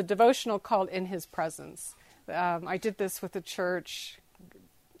is a devotional called In His Presence. I did this with the church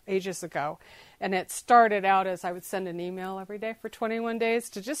ages ago, and it started out as I would send an email every day for 21 days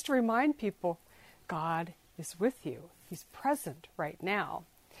to just remind people, God is with you. He's present right now.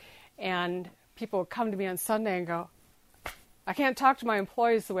 And people would come to me on Sunday and go, I can't talk to my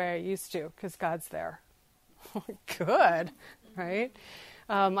employees the way I used to because God's there. Good, right?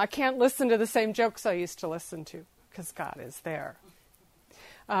 I can't listen to the same jokes I used to listen to because God is there.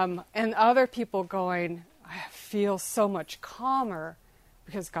 And other people going, I feel so much calmer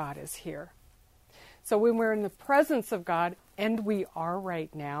because God is here. So when we're in the presence of God, and we are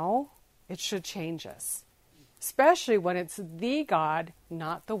right now, it should change us. Especially when it's the God,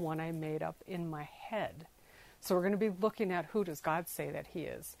 not the one I made up in my head. So we're going to be looking at who does God say that he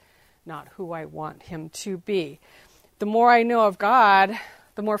is, not who I want him to be. The more I know of God,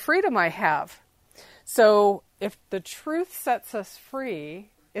 the more freedom I have. So if the truth sets us free,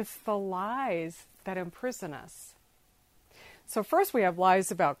 it's the lies that imprison us. So first we have lies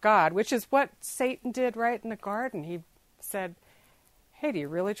about God, which is what Satan did right in the garden. He said, hey, do you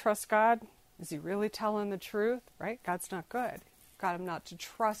really trust God? Is he really telling the truth? Right? God's not good. Got him not to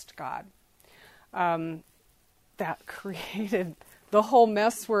trust God. That created the whole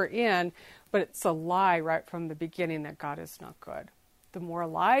mess we're in, but it's a lie right from the beginning that God is not good. The more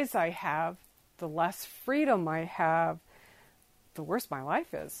lies I have, the less freedom I have, the worse my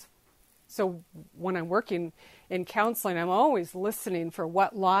life is. So when I'm working in counseling, I'm always listening for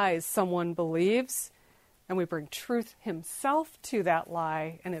what lies someone believes, and we bring truth himself to that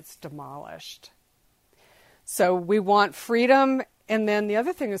lie, and it's demolished. So we want freedom, and then the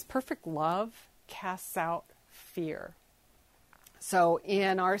other thing is perfect love casts out fear. So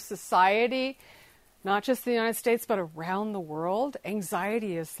in our society, not just the United States, but around the world,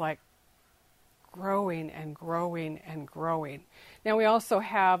 anxiety is like growing and growing and growing. Now we also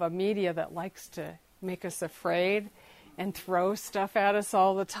have a media that likes to make us afraid and throw stuff at us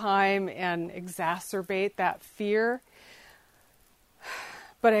all the time and exacerbate that fear.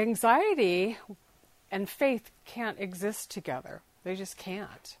 But anxiety and faith can't exist together. They just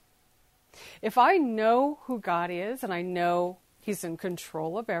can't. If I know who God is and I know he's in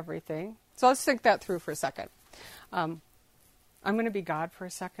control of everything, so let's think that through for a second. I'm going to be God for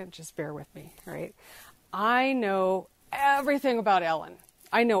a second. Just bear with me, right? I know everything about Ellen.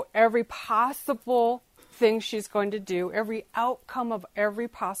 I know every possible thing she's going to do, every outcome of every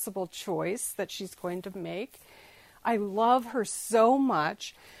possible choice that she's going to make. I love her so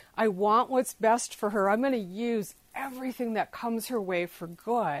much. I want what's best for her. I'm going to use everything that comes her way for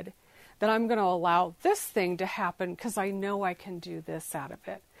good. Then I'm going to allow this thing to happen because I know I can do this out of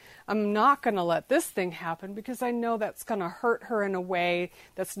it. I'm not going to let this thing happen because I know that's going to hurt her in a way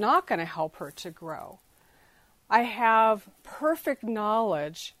that's not going to help her to grow. I have perfect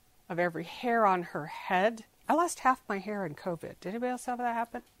knowledge of every hair on her head. I lost half my hair in COVID. Did anybody else have that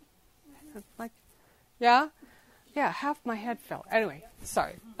happen? Yeah? Yeah, half my head fell. Anyway,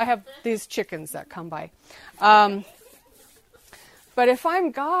 sorry. I have these chickens that come by. But if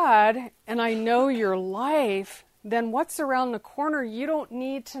I'm God and I know your life, then what's around the corner you don't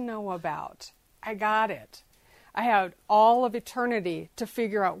need to know about. I got it. I had all of eternity to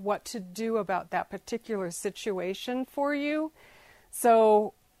figure out what to do about that particular situation for you.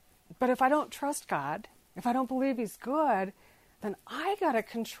 So, but if I don't trust God, if I don't believe he's good, then I got to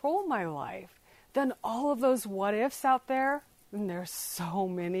control my life. Then all of those what ifs out there, and there's so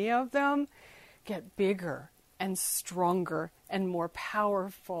many of them, get bigger and stronger and more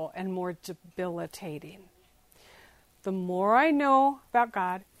powerful and more debilitating. The more I know about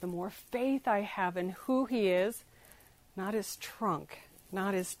God, the more faith I have in who he is, not his trunk,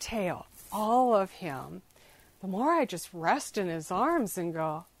 not his tail, all of him, the more I just rest in his arms and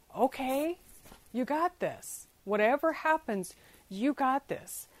go, okay, you got this. Whatever happens, you got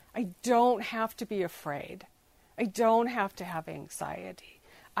this. I don't have to be afraid. I don't have to have anxiety.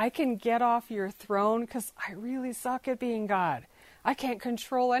 I can get off your throne because I really suck at being God. I can't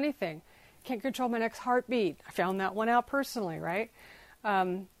control anything. Can't control my next heartbeat. I found that one out personally, right?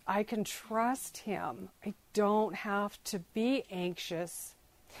 I can trust him. I don't have to be anxious.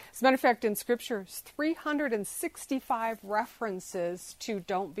 As a matter of fact, in Scripture, there's 365 references to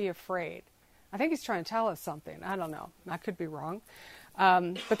don't be afraid. I think he's trying to tell us something. I don't know. I could be wrong.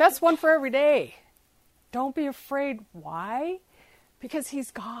 But that's one for every day. Don't be afraid. Why? Because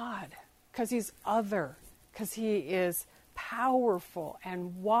he's God. Because he's other. Because he is powerful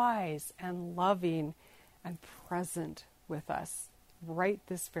and wise and loving and present with us right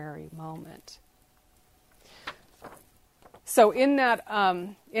this very moment. So in that,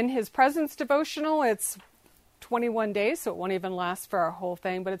 in his presence devotional, it's 21 days, so it won't even last for our whole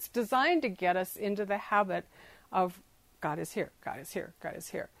thing, but it's designed to get us into the habit of God is here, God is here, God is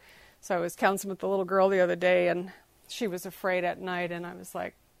here. So I was counseling with the little girl the other day, and she was afraid at night, and I was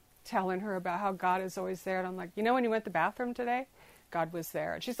like telling her about how God is always there, and I'm like, you know when you went to the bathroom today? God was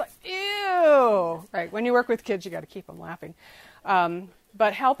there. And she's like, ew! Right, when you work with kids, you got to keep them laughing.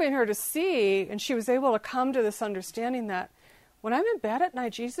 But helping her to see, and she was able to come to this understanding that when I'm in bed at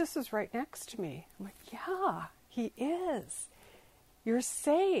night, Jesus is right next to me. I'm like, yeah, he is. You're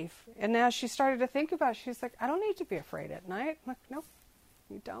safe. And as she started to think about it, she's like, I don't need to be afraid at night. I'm like, no,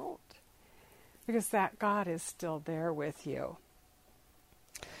 you don't. Because that God is still there with you.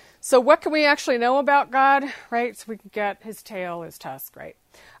 So what can we actually know about God, right? So we can get his tail, his tusk, right?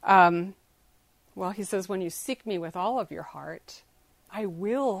 Well, he says, when you seek me with all of your heart, I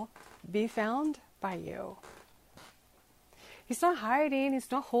will be found by you. He's not hiding. He's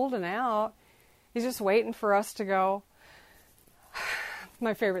not holding out. He's just waiting for us to go.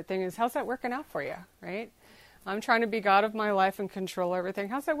 My favorite thing is, how's that working out for you, right? I'm trying to be God of my life and control everything.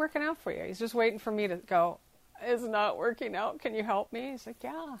 How's that working out for you? He's just waiting for me to go, it's not working out. Can you help me? He's like,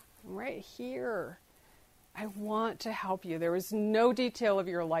 yeah, I'm right here. I want to help you. There is no detail of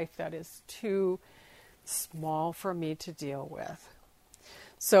your life that is too small for me to deal with.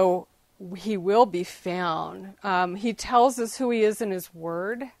 So he will be found. He tells us who he is in his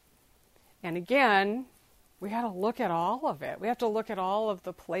word. And again, we got to look at all of it. We have to look at all of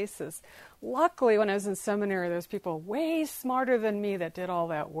the places. Luckily, when I was in seminary, there's people way smarter than me that did all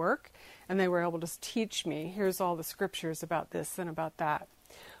that work. And they were able to teach me, here's all the scriptures about this and about that.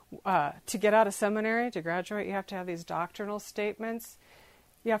 To get out of seminary, to graduate, you have to have these doctrinal statements.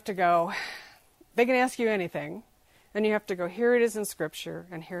 You have to go, they can ask you anything. And you have to go, here it is in Scripture,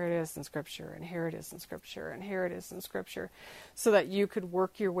 and here it is in Scripture, and here it is in Scripture, and here it is in Scripture, so that you could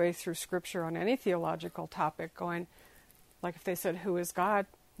work your way through Scripture on any theological topic going, like if they said, who is God?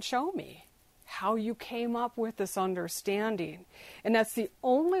 Show me how you came up with this understanding. And that's the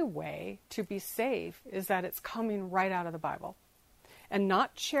only way to be safe, is that it's coming right out of the Bible. And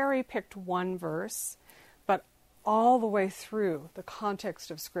not cherry-picked one verse, but all the way through the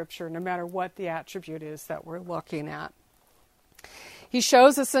context of Scripture, no matter what the attribute is that we're looking at. He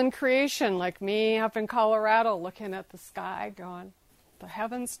shows us in creation, like me up in Colorado looking at the sky going, the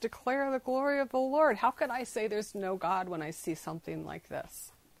heavens declare the glory of the Lord. How could I say there's no God when I see something like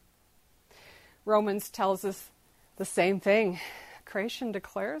this? Romans tells us the same thing. Creation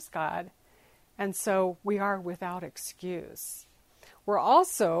declares God, and so we are without excuse. We're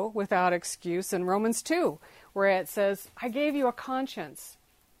also without excuse in Romans 2, where it says, I gave you a conscience.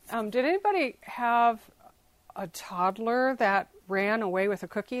 Did anybody have a toddler that ran away with a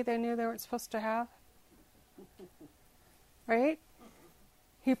cookie they knew they weren't supposed to have? Right?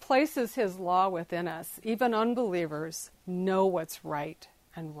 He places his law within us. Even unbelievers know what's right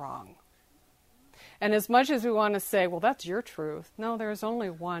and wrong. And as much as we want to say, well, that's your truth, no, there's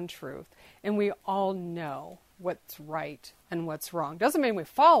only one truth. And we all know what's right and what's wrong. Doesn't mean we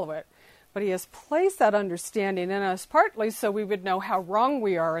follow it, but he has placed that understanding in us partly so we would know how wrong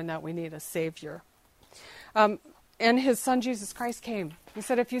we are and that we need a Savior. And his Son, Jesus Christ, came. He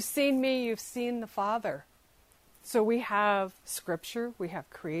said, if you've seen me, you've seen the Father. So we have Scripture, we have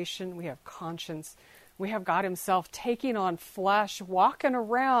creation, we have conscience, we have God himself taking on flesh, walking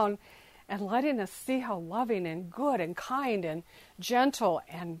around and letting us see how loving and good and kind and gentle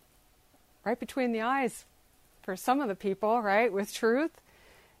and right between the eyes for some of the people, right, with truth.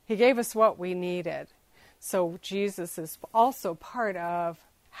 He gave us what we needed. So Jesus is also part of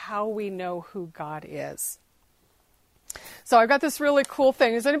how we know who God is. So I've got this really cool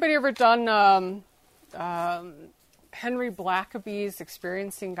thing. Has anybody ever done Henry Blackaby's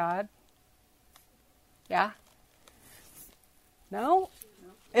Experiencing God? Yeah? No?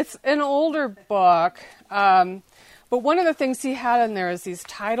 It's an older book. But one of the things he had in there is these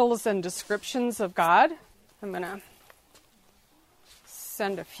titles and descriptions of God. I'm going to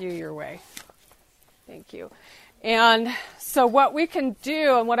send a few your way. Thank you. And so what we can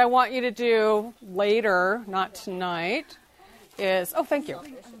do, and what I want you to do later, not tonight, is, oh, thank you.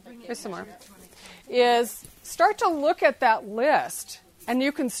 Here's some more. Is start to look at that list. And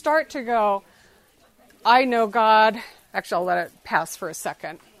you can start to go, I know God. Actually, I'll let it pass for a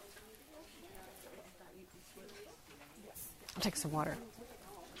second. I'll take some water.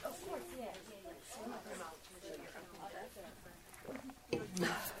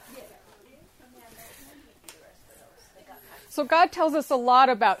 So God tells us a lot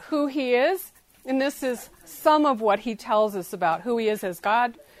about who he is, and this is some of what he tells us about who he is as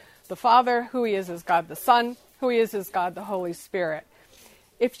God the Father, who he is as God the Son, who he is as God the Holy Spirit.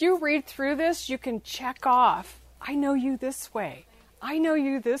 If you read through this, you can check off, I know you this way. I know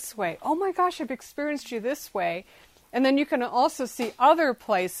you this way. Oh my gosh, I've experienced you this way. And then you can also see other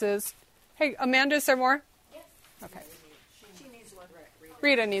places. Hey, Amanda, is there more? Yes. Okay. She needs one.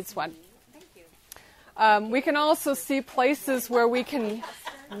 Rita needs one. Thank you. We can also see places where we can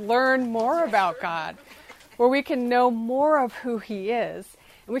learn more about God, where we can know more of who he is.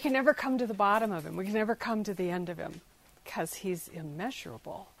 And we can never come to the bottom of him. We can never come to the end of him because he's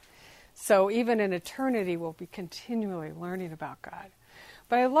immeasurable. So even in eternity, we'll be continually learning about God.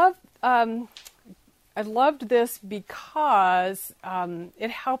 But I loved this because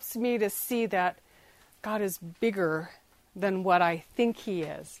it helps me to see that God is bigger than what I think he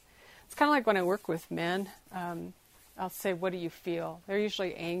is. It's kind of like when I work with men. I'll say, what do you feel? They're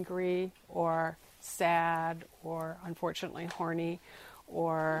usually angry or sad or unfortunately horny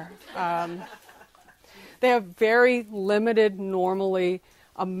or they have very limited, normally,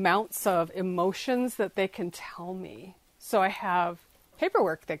 amounts of emotions that they can tell me. So I have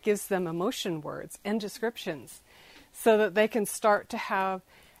paperwork that gives them emotion words and descriptions so that they can start to have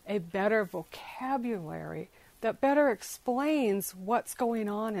a better vocabulary that better explains what's going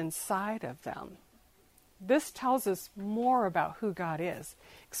on inside of them. This tells us more about who God is,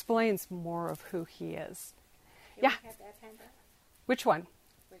 explains more of who he is. You Yeah. have that handout Which one?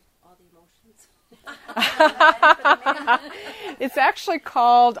 with all the emotions. It's actually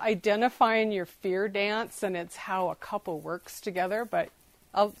called Identifying Your Fear Dance, and it's how a couple works together, but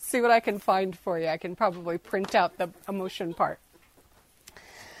I'll see what I can find for you. I can probably print out the emotion part.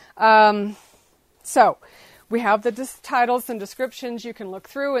 So we have the titles and descriptions. You can look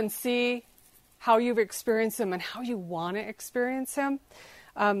through and see how you've experienced him and how you want to experience him.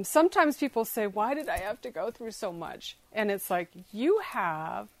 Sometimes people say, why did I have to go through so much? And it's like, you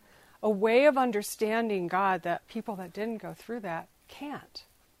have a way of understanding God that people that didn't go through that can't.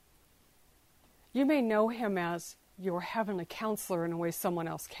 You may know him as your heavenly counselor in a way someone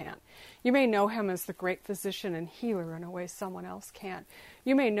else can't. You may know him as the great physician and healer in a way someone else can't.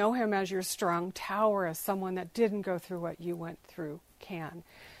 You may know him as your strong tower, as someone that didn't go through what you went through can.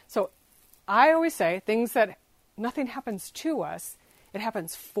 So I always say things that Nothing happens to us. It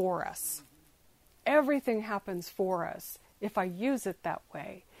happens for us. Everything happens for us if I use it that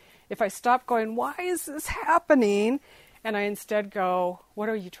way. If I stop going, why is this happening? And I instead go, what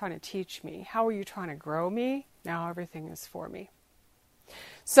are you trying to teach me? How are you trying to grow me? Now everything is for me.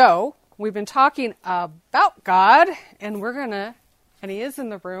 So we've been talking about God, and and he is in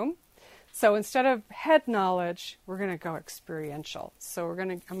the room. So instead of head knowledge, we're going to go experiential. So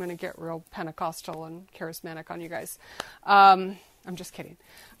I'm going to get real Pentecostal and charismatic on you guys. I'm just kidding.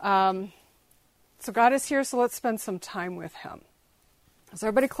 So God is here, so let's spend some time with him. So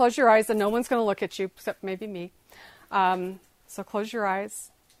everybody close your eyes, and no one's going to look at you, except maybe me. So close your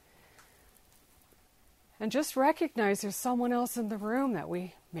eyes. And just recognize there's someone else in the room that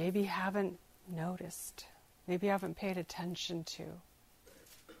we maybe haven't noticed, maybe haven't paid attention to.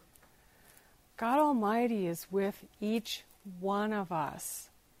 God Almighty is with each one of us.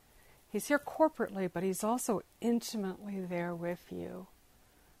 He's here corporately, but he's also intimately there with you.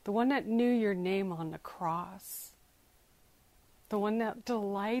 The one that knew your name on the cross, the one that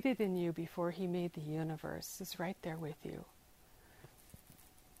delighted in you before he made the universe, is right there with you.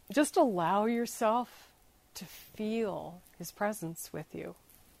 Just allow yourself to feel his presence with you.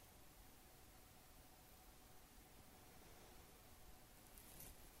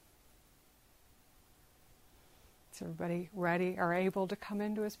 Is everybody ready or able to come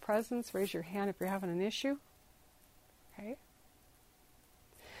into his presence? Raise your hand if you're having an issue. Okay.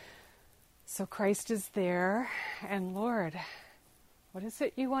 So Christ is there, and Lord, what is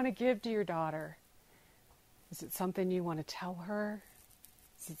it you want to give to your daughter? Is it something you want to tell her?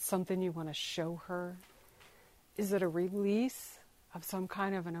 Is it something you want to show her? Is it a release of some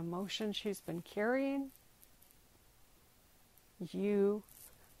kind of an emotion she's been carrying? You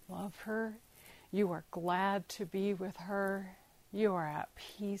love her. You are glad to be with her. You are at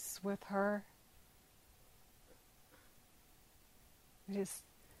peace with her. Just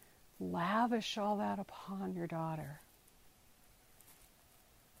lavish all that upon your daughter.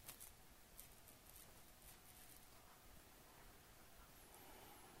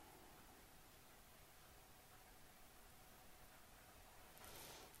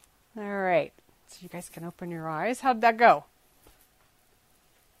 All right, so you guys can open your eyes. How'd that go?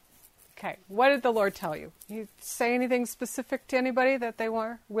 Okay, what did the Lord tell you? You say anything specific to anybody that they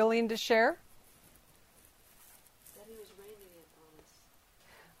were willing to share? That he was raining it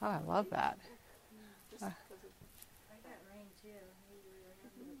Oh, I love that. on us. I got rain too.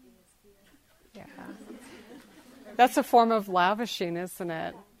 Yeah. That's a form of lavishing, isn't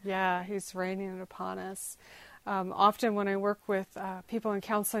it? Yeah, he's raining it upon us. Often when I work with people in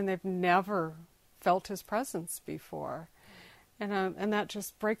counseling, they've never felt his presence before. And that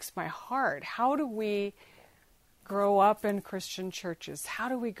just breaks my heart. How do we grow up in Christian churches? How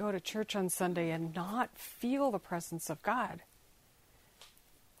do we go to church on Sunday and not feel the presence of God?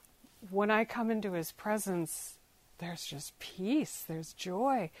 When I come into his presence, there's just peace, there's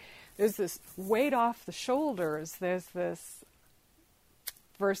joy. There's this weight off the shoulders. There's this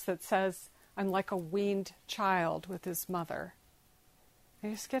verse that says, I'm like a weaned child with his mother. I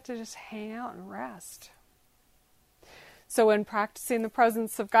just get to just hang out and rest. So in practicing the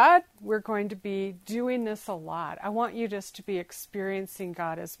presence of God, we're going to be doing this a lot. I want you just to be experiencing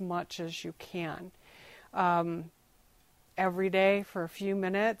God as much as you can. Every day for a few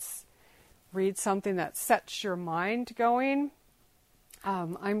minutes, read something that sets your mind going.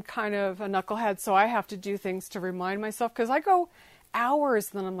 I'm kind of a knucklehead, so I have to do things to remind myself, because I go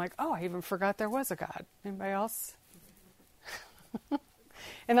hours and then I'm like, oh, I even forgot there was a God. Anybody else?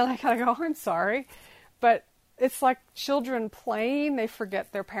 And then I kind of go, oh, I'm sorry. But it's like children playing. They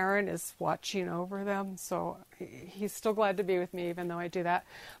forget their parent is watching over them. So he's still glad to be with me, even though I do that.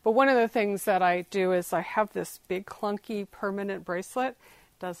 But one of the things that I do is I have this big clunky permanent bracelet.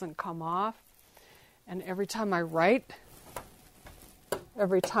 It doesn't come off. And every time I write,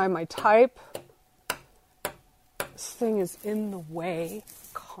 every time I type, this thing is in the way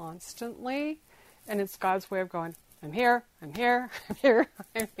constantly. And it's God's way of going, I'm here, I'm here, I'm here,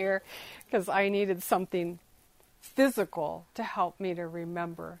 I'm here. Because I needed something physical to help me to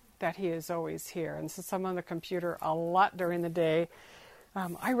remember that he is always here. And since I'm on the computer a lot during the day,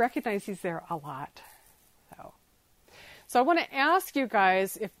 I recognize he's there a lot. So I want to ask you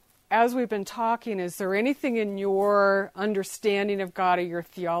guys, if, as we've been talking, is there anything in your understanding of God or your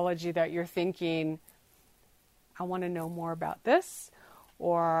theology that you're thinking, I want to know more about this,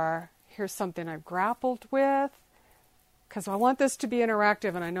 or here's something I've grappled with? Because I want this to be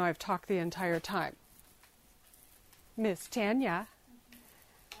interactive, and I know I've talked the entire time. Miss Tanya.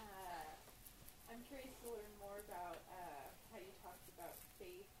 I'm curious to learn more about how you talked about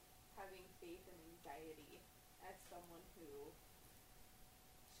faith, having faith and anxiety as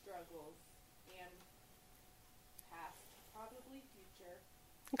struggles and past, probably future,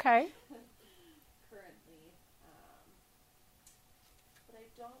 Okay. currently. But I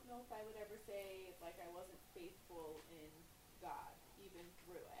don't know if I would ever say like I wasn't faithful in God even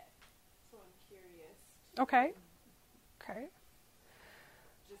through it. So I'm curious to Okay. Okay.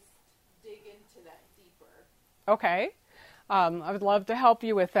 just dig into that deeper. Okay. I would love to help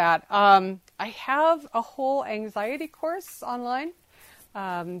you with that. I have a whole anxiety course online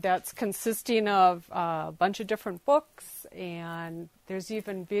that's consisting of a bunch of different books, and there's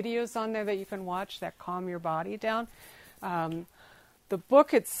even videos on there that you can watch that calm your body down. The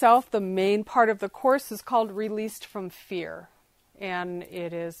book itself, the main part of the course, is called Released from Fear, and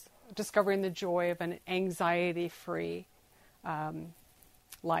it is discovering the joy of an anxiety-free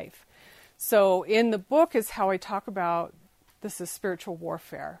life. So in the book is how I talk about this is spiritual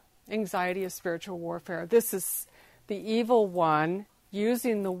warfare. Anxiety is spiritual warfare. This is the evil one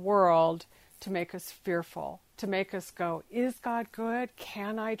using the world to make us fearful, to make us go, is God good?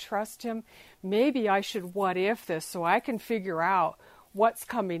 Can I trust him? Maybe I should what if this so I can figure out what's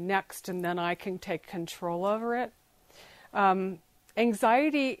coming next and then I can take control over it.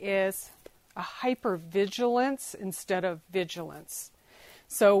 Anxiety is a hypervigilance instead of vigilance.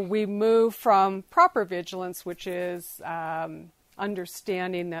 So we move from proper vigilance, which is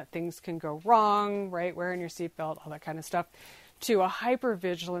understanding that things can go wrong, right? Wearing your seatbelt, all that kind of stuff, to a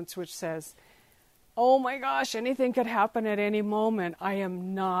hypervigilance, which says, oh my gosh, anything could happen at any moment. I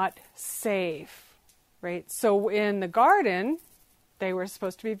am not safe, right? So in the garden, they were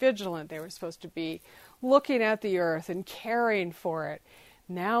supposed to be vigilant. They were supposed to be looking at the earth and caring for it.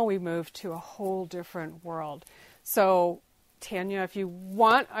 Now we move to a whole different world. So Tanya, if you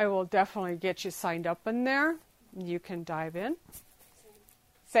want, I will definitely get you signed up in there. You can dive in.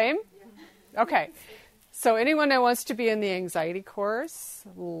 Same? Okay. So anyone that wants to be in the anxiety course,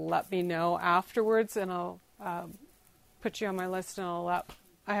 let me know afterwards, and I'll put you on my list. And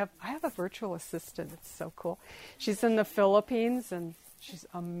I have a virtual assistant. It's so cool. She's in the Philippines, and she's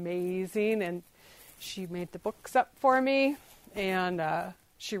amazing. And she made the books up for me, and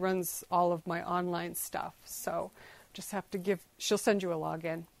she runs all of my online stuff. So just have to she'll send you a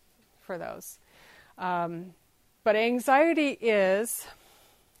login for those. But anxiety is,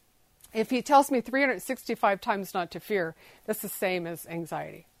 if he tells me 365 times not to fear, that's the same as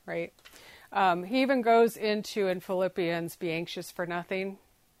anxiety, right? He even goes into, in Philippians, be anxious for nothing,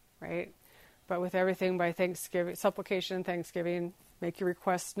 right? But with everything by thanksgiving, supplication, thanksgiving, make your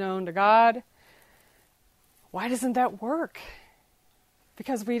requests known to God. Why doesn't that work?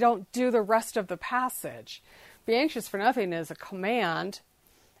 Because we don't do the rest of the passage. Be anxious for nothing is a command.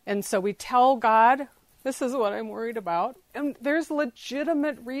 And so we tell God, this is what I'm worried about. And there's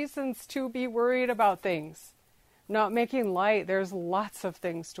legitimate reasons to be worried about things. Not making light, there's lots of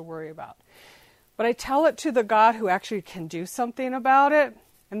things to worry about. But I tell it to the God who actually can do something about it.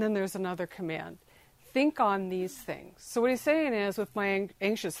 And then there's another command. Think on these things. So what he's saying is, with my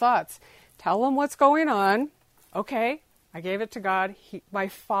anxious thoughts, tell him what's going on. Okay, I gave it to God. My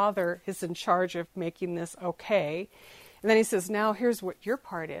Father is in charge of making this okay. And then he says, now here's what your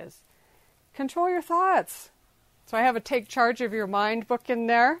part is. Control your thoughts. So I have a Take Charge of Your Mind book in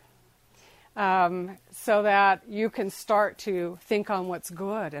there, so that you can start to think on what's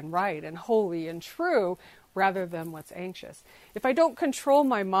good and right and holy and true rather than what's anxious. If I don't control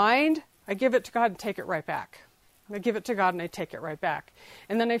my mind, I give it to God and take it right back. I give it to God and I take it right back.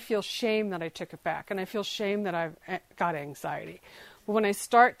 And then I feel shame that I took it back. And I feel shame that I've got anxiety. But when I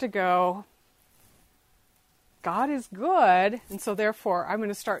start to go, God is good, and so therefore I'm going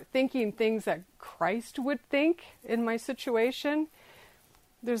to start thinking things that Christ would think in my situation.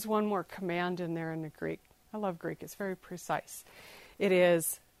 There's one more command in there in the Greek. I love Greek. It's very precise. It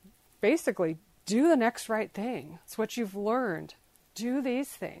is basically, do the next right thing. It's what you've learned. Do these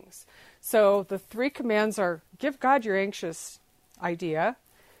things. So the three commands are, give God your anxious idea,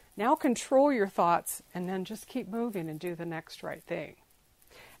 now control your thoughts, and then just keep moving and do the next right thing.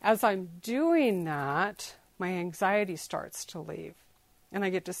 As I'm doing that, my anxiety starts to leave, and I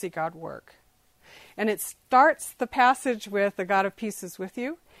get to see God work. And it starts the passage with, the God of peace is with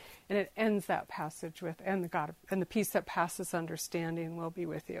you, and it ends that passage with, and the peace that passes understanding will be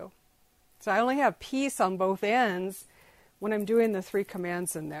with you. So I only have peace on both ends when I'm doing the three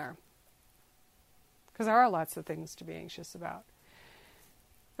commands in there. Because there are lots of things to be anxious about.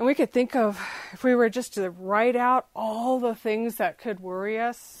 And we could think of, if we were just to write out all the things that could worry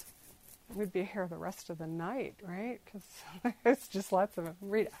us, we'd be here the rest of the night, right? Because it's just lots of them.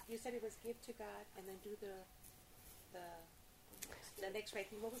 Read it. You said it was give to God and then do the next right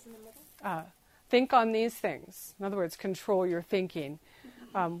thing. What was in the middle? Think on these things. In other words, control your thinking.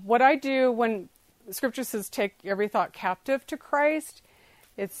 What I do when Scripture says take every thought captive to Christ,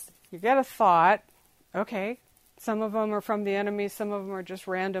 it's you get a thought, okay, some of them are from the enemy, some of them are just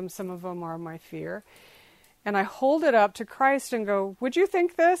random, some of them are my fear. And I hold it up to Christ and go, would you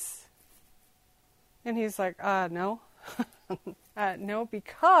think this? And he's like, no. No,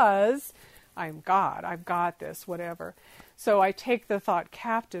 because I'm God. I've got this, whatever. So I take the thought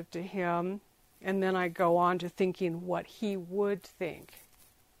captive to him, and then I go on to thinking what he would think.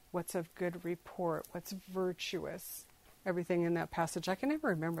 What's of good report? What's virtuous? Everything in that passage. I can never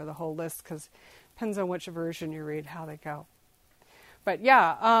remember the whole list because it depends on which version you read, how they go. But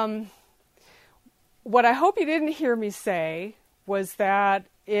yeah, what I hope you didn't hear me say was that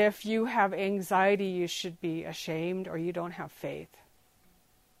if you have anxiety, you should be ashamed or you don't have faith.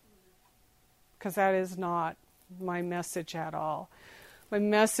 Because that is not my message at all. My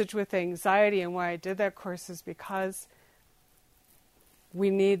message with anxiety and why I did that course is because we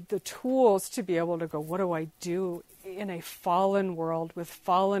need the tools to be able to go, what do I do in a fallen world with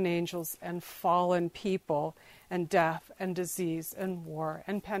fallen angels and fallen people and death and disease and war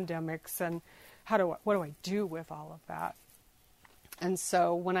and pandemics, and what do I do with all of that? And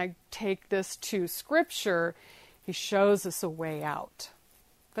so when I take this to Scripture, he shows us a way out.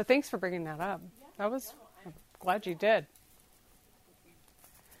 But thanks for bringing that up. I'm glad you did.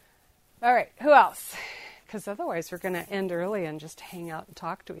 All right, who else? Because otherwise we're going to end early and just hang out and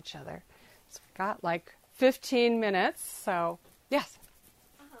talk to each other. So we've got like 15 minutes, so yes.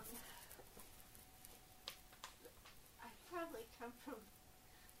 I probably come from,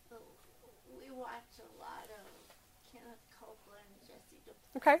 we watch a lot of Kenneth Copeland, Jesse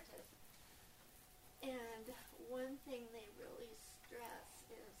Duplantis. Okay. And one thing they really stress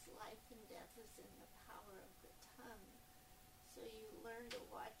is life and death is in the power of the tongue. So you learn to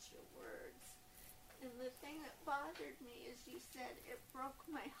watch your words. And the thing that bothered me is you said it broke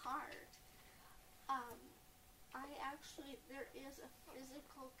my heart. There is a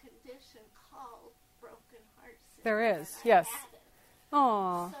physical condition called broken heart syndrome. There is, yes.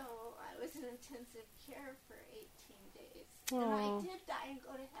 Aww. So I was in intensive care for 18 days. Aww. And I did die and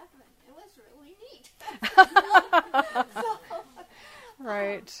go to heaven. It was really neat.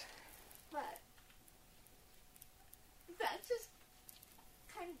 Right. But that just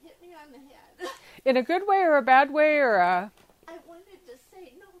kind of hit me on the head. In a good way or a bad way or a... I wanted to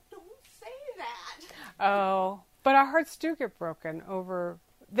say, no, don't say that. Oh, but our hearts do get broken over...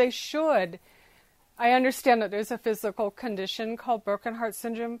 They should. I understand that there's a physical condition called broken heart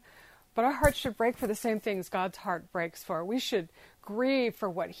syndrome, but our hearts should break for the same things God's heart breaks for. We should grieve for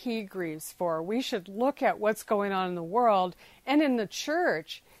what he grieves for. We should look at what's going on in the world and in the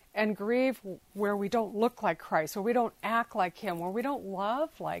church and grieve where we don't look like Christ, where we don't act like him, where we don't love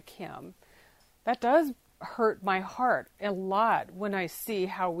like him. That does hurt my heart a lot when I see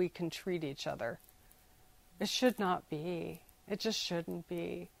how we can treat each other. It should not be. It just shouldn't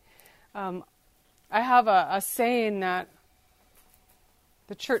be. I have a saying that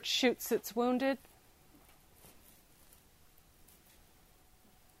the church shoots its wounded.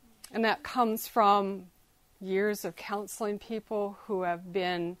 And that comes from years of counseling people who have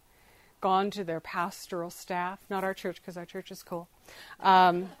gone to their pastoral staff, not our church because our church is cool,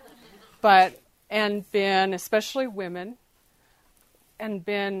 and been, especially women, and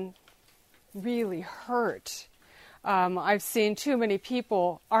been really hurt. I've seen too many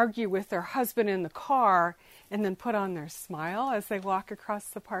people argue with their husband in the car and then put on their smile as they walk across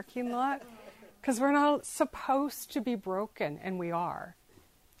the parking lot. Because we're not supposed to be broken, and we are.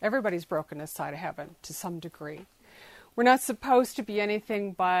 Everybody's broken this side of heaven to some degree. We're not supposed to be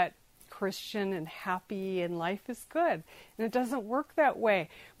anything but Christian and happy and life is good. And it doesn't work that way.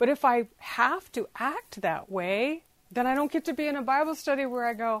 But if I have to act that way, then I don't get to be in a Bible study where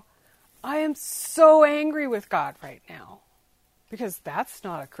I go, I am so angry with God right now. Because that's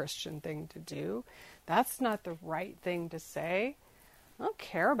not a Christian thing to do. That's not the right thing to say. I don't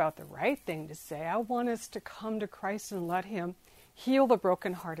care about the right thing to say. I want us to come to Christ and let him heal the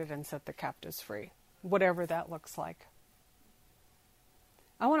brokenhearted and set the captives free, whatever that looks like.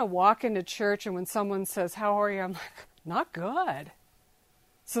 I want to walk into church and when someone says, how are you? I'm like, not good.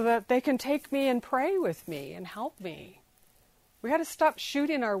 So that they can take me and pray with me and help me. We got to stop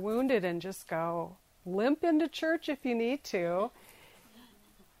shooting our wounded and just go limp into church if you need to.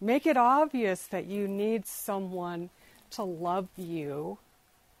 Make it obvious that you need someone to love you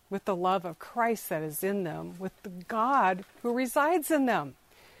with the love of Christ that is in them, with the God who resides in them.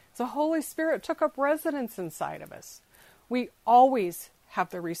 The Holy Spirit took up residence inside of us. We always have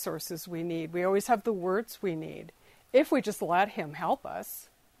the resources we need. We always have the words we need, if we just let him help us.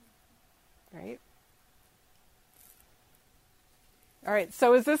 Right? All right,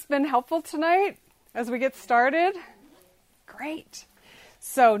 so has this been helpful tonight as we get started? Great.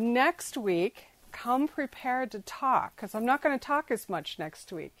 So next week, come prepared to talk, because I'm not going to talk as much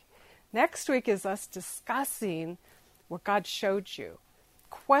next week. Next week is us discussing what God showed you,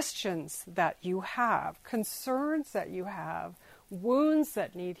 questions that you have, concerns that you have, wounds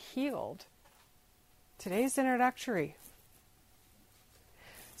that need healed. Today's introductory.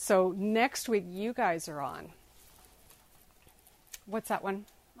 So next week you guys are on. What's that one?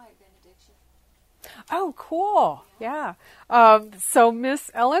 My benediction. Oh, cool. Yeah. So Miss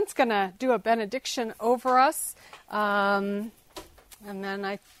Ellen's going to do a benediction over us. And then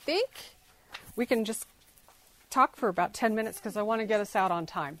I think we can just talk for about 10 minutes because I want to get us out on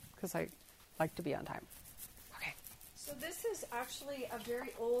time because I like to be on time. Okay. So this is actually a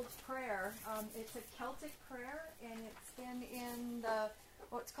very old prayer. It's a Celtic prayer, and it's been in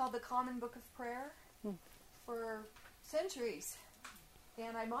what's called the Common Book of Prayer for centuries.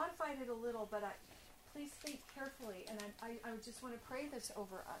 And I modified it a little, but please think carefully. And I just want to pray this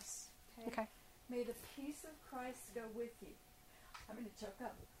over us. Okay. May the peace of Christ go with you. I'm going to choke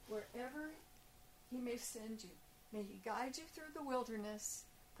up. Wherever He may send you, may He guide you through the wilderness,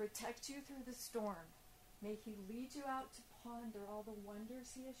 protect you through the storm. May He lead you out to ponder all the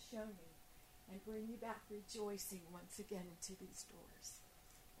wonders He has shown you, and bring you back rejoicing once again into these doors.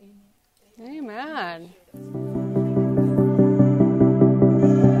 Amen. Amen.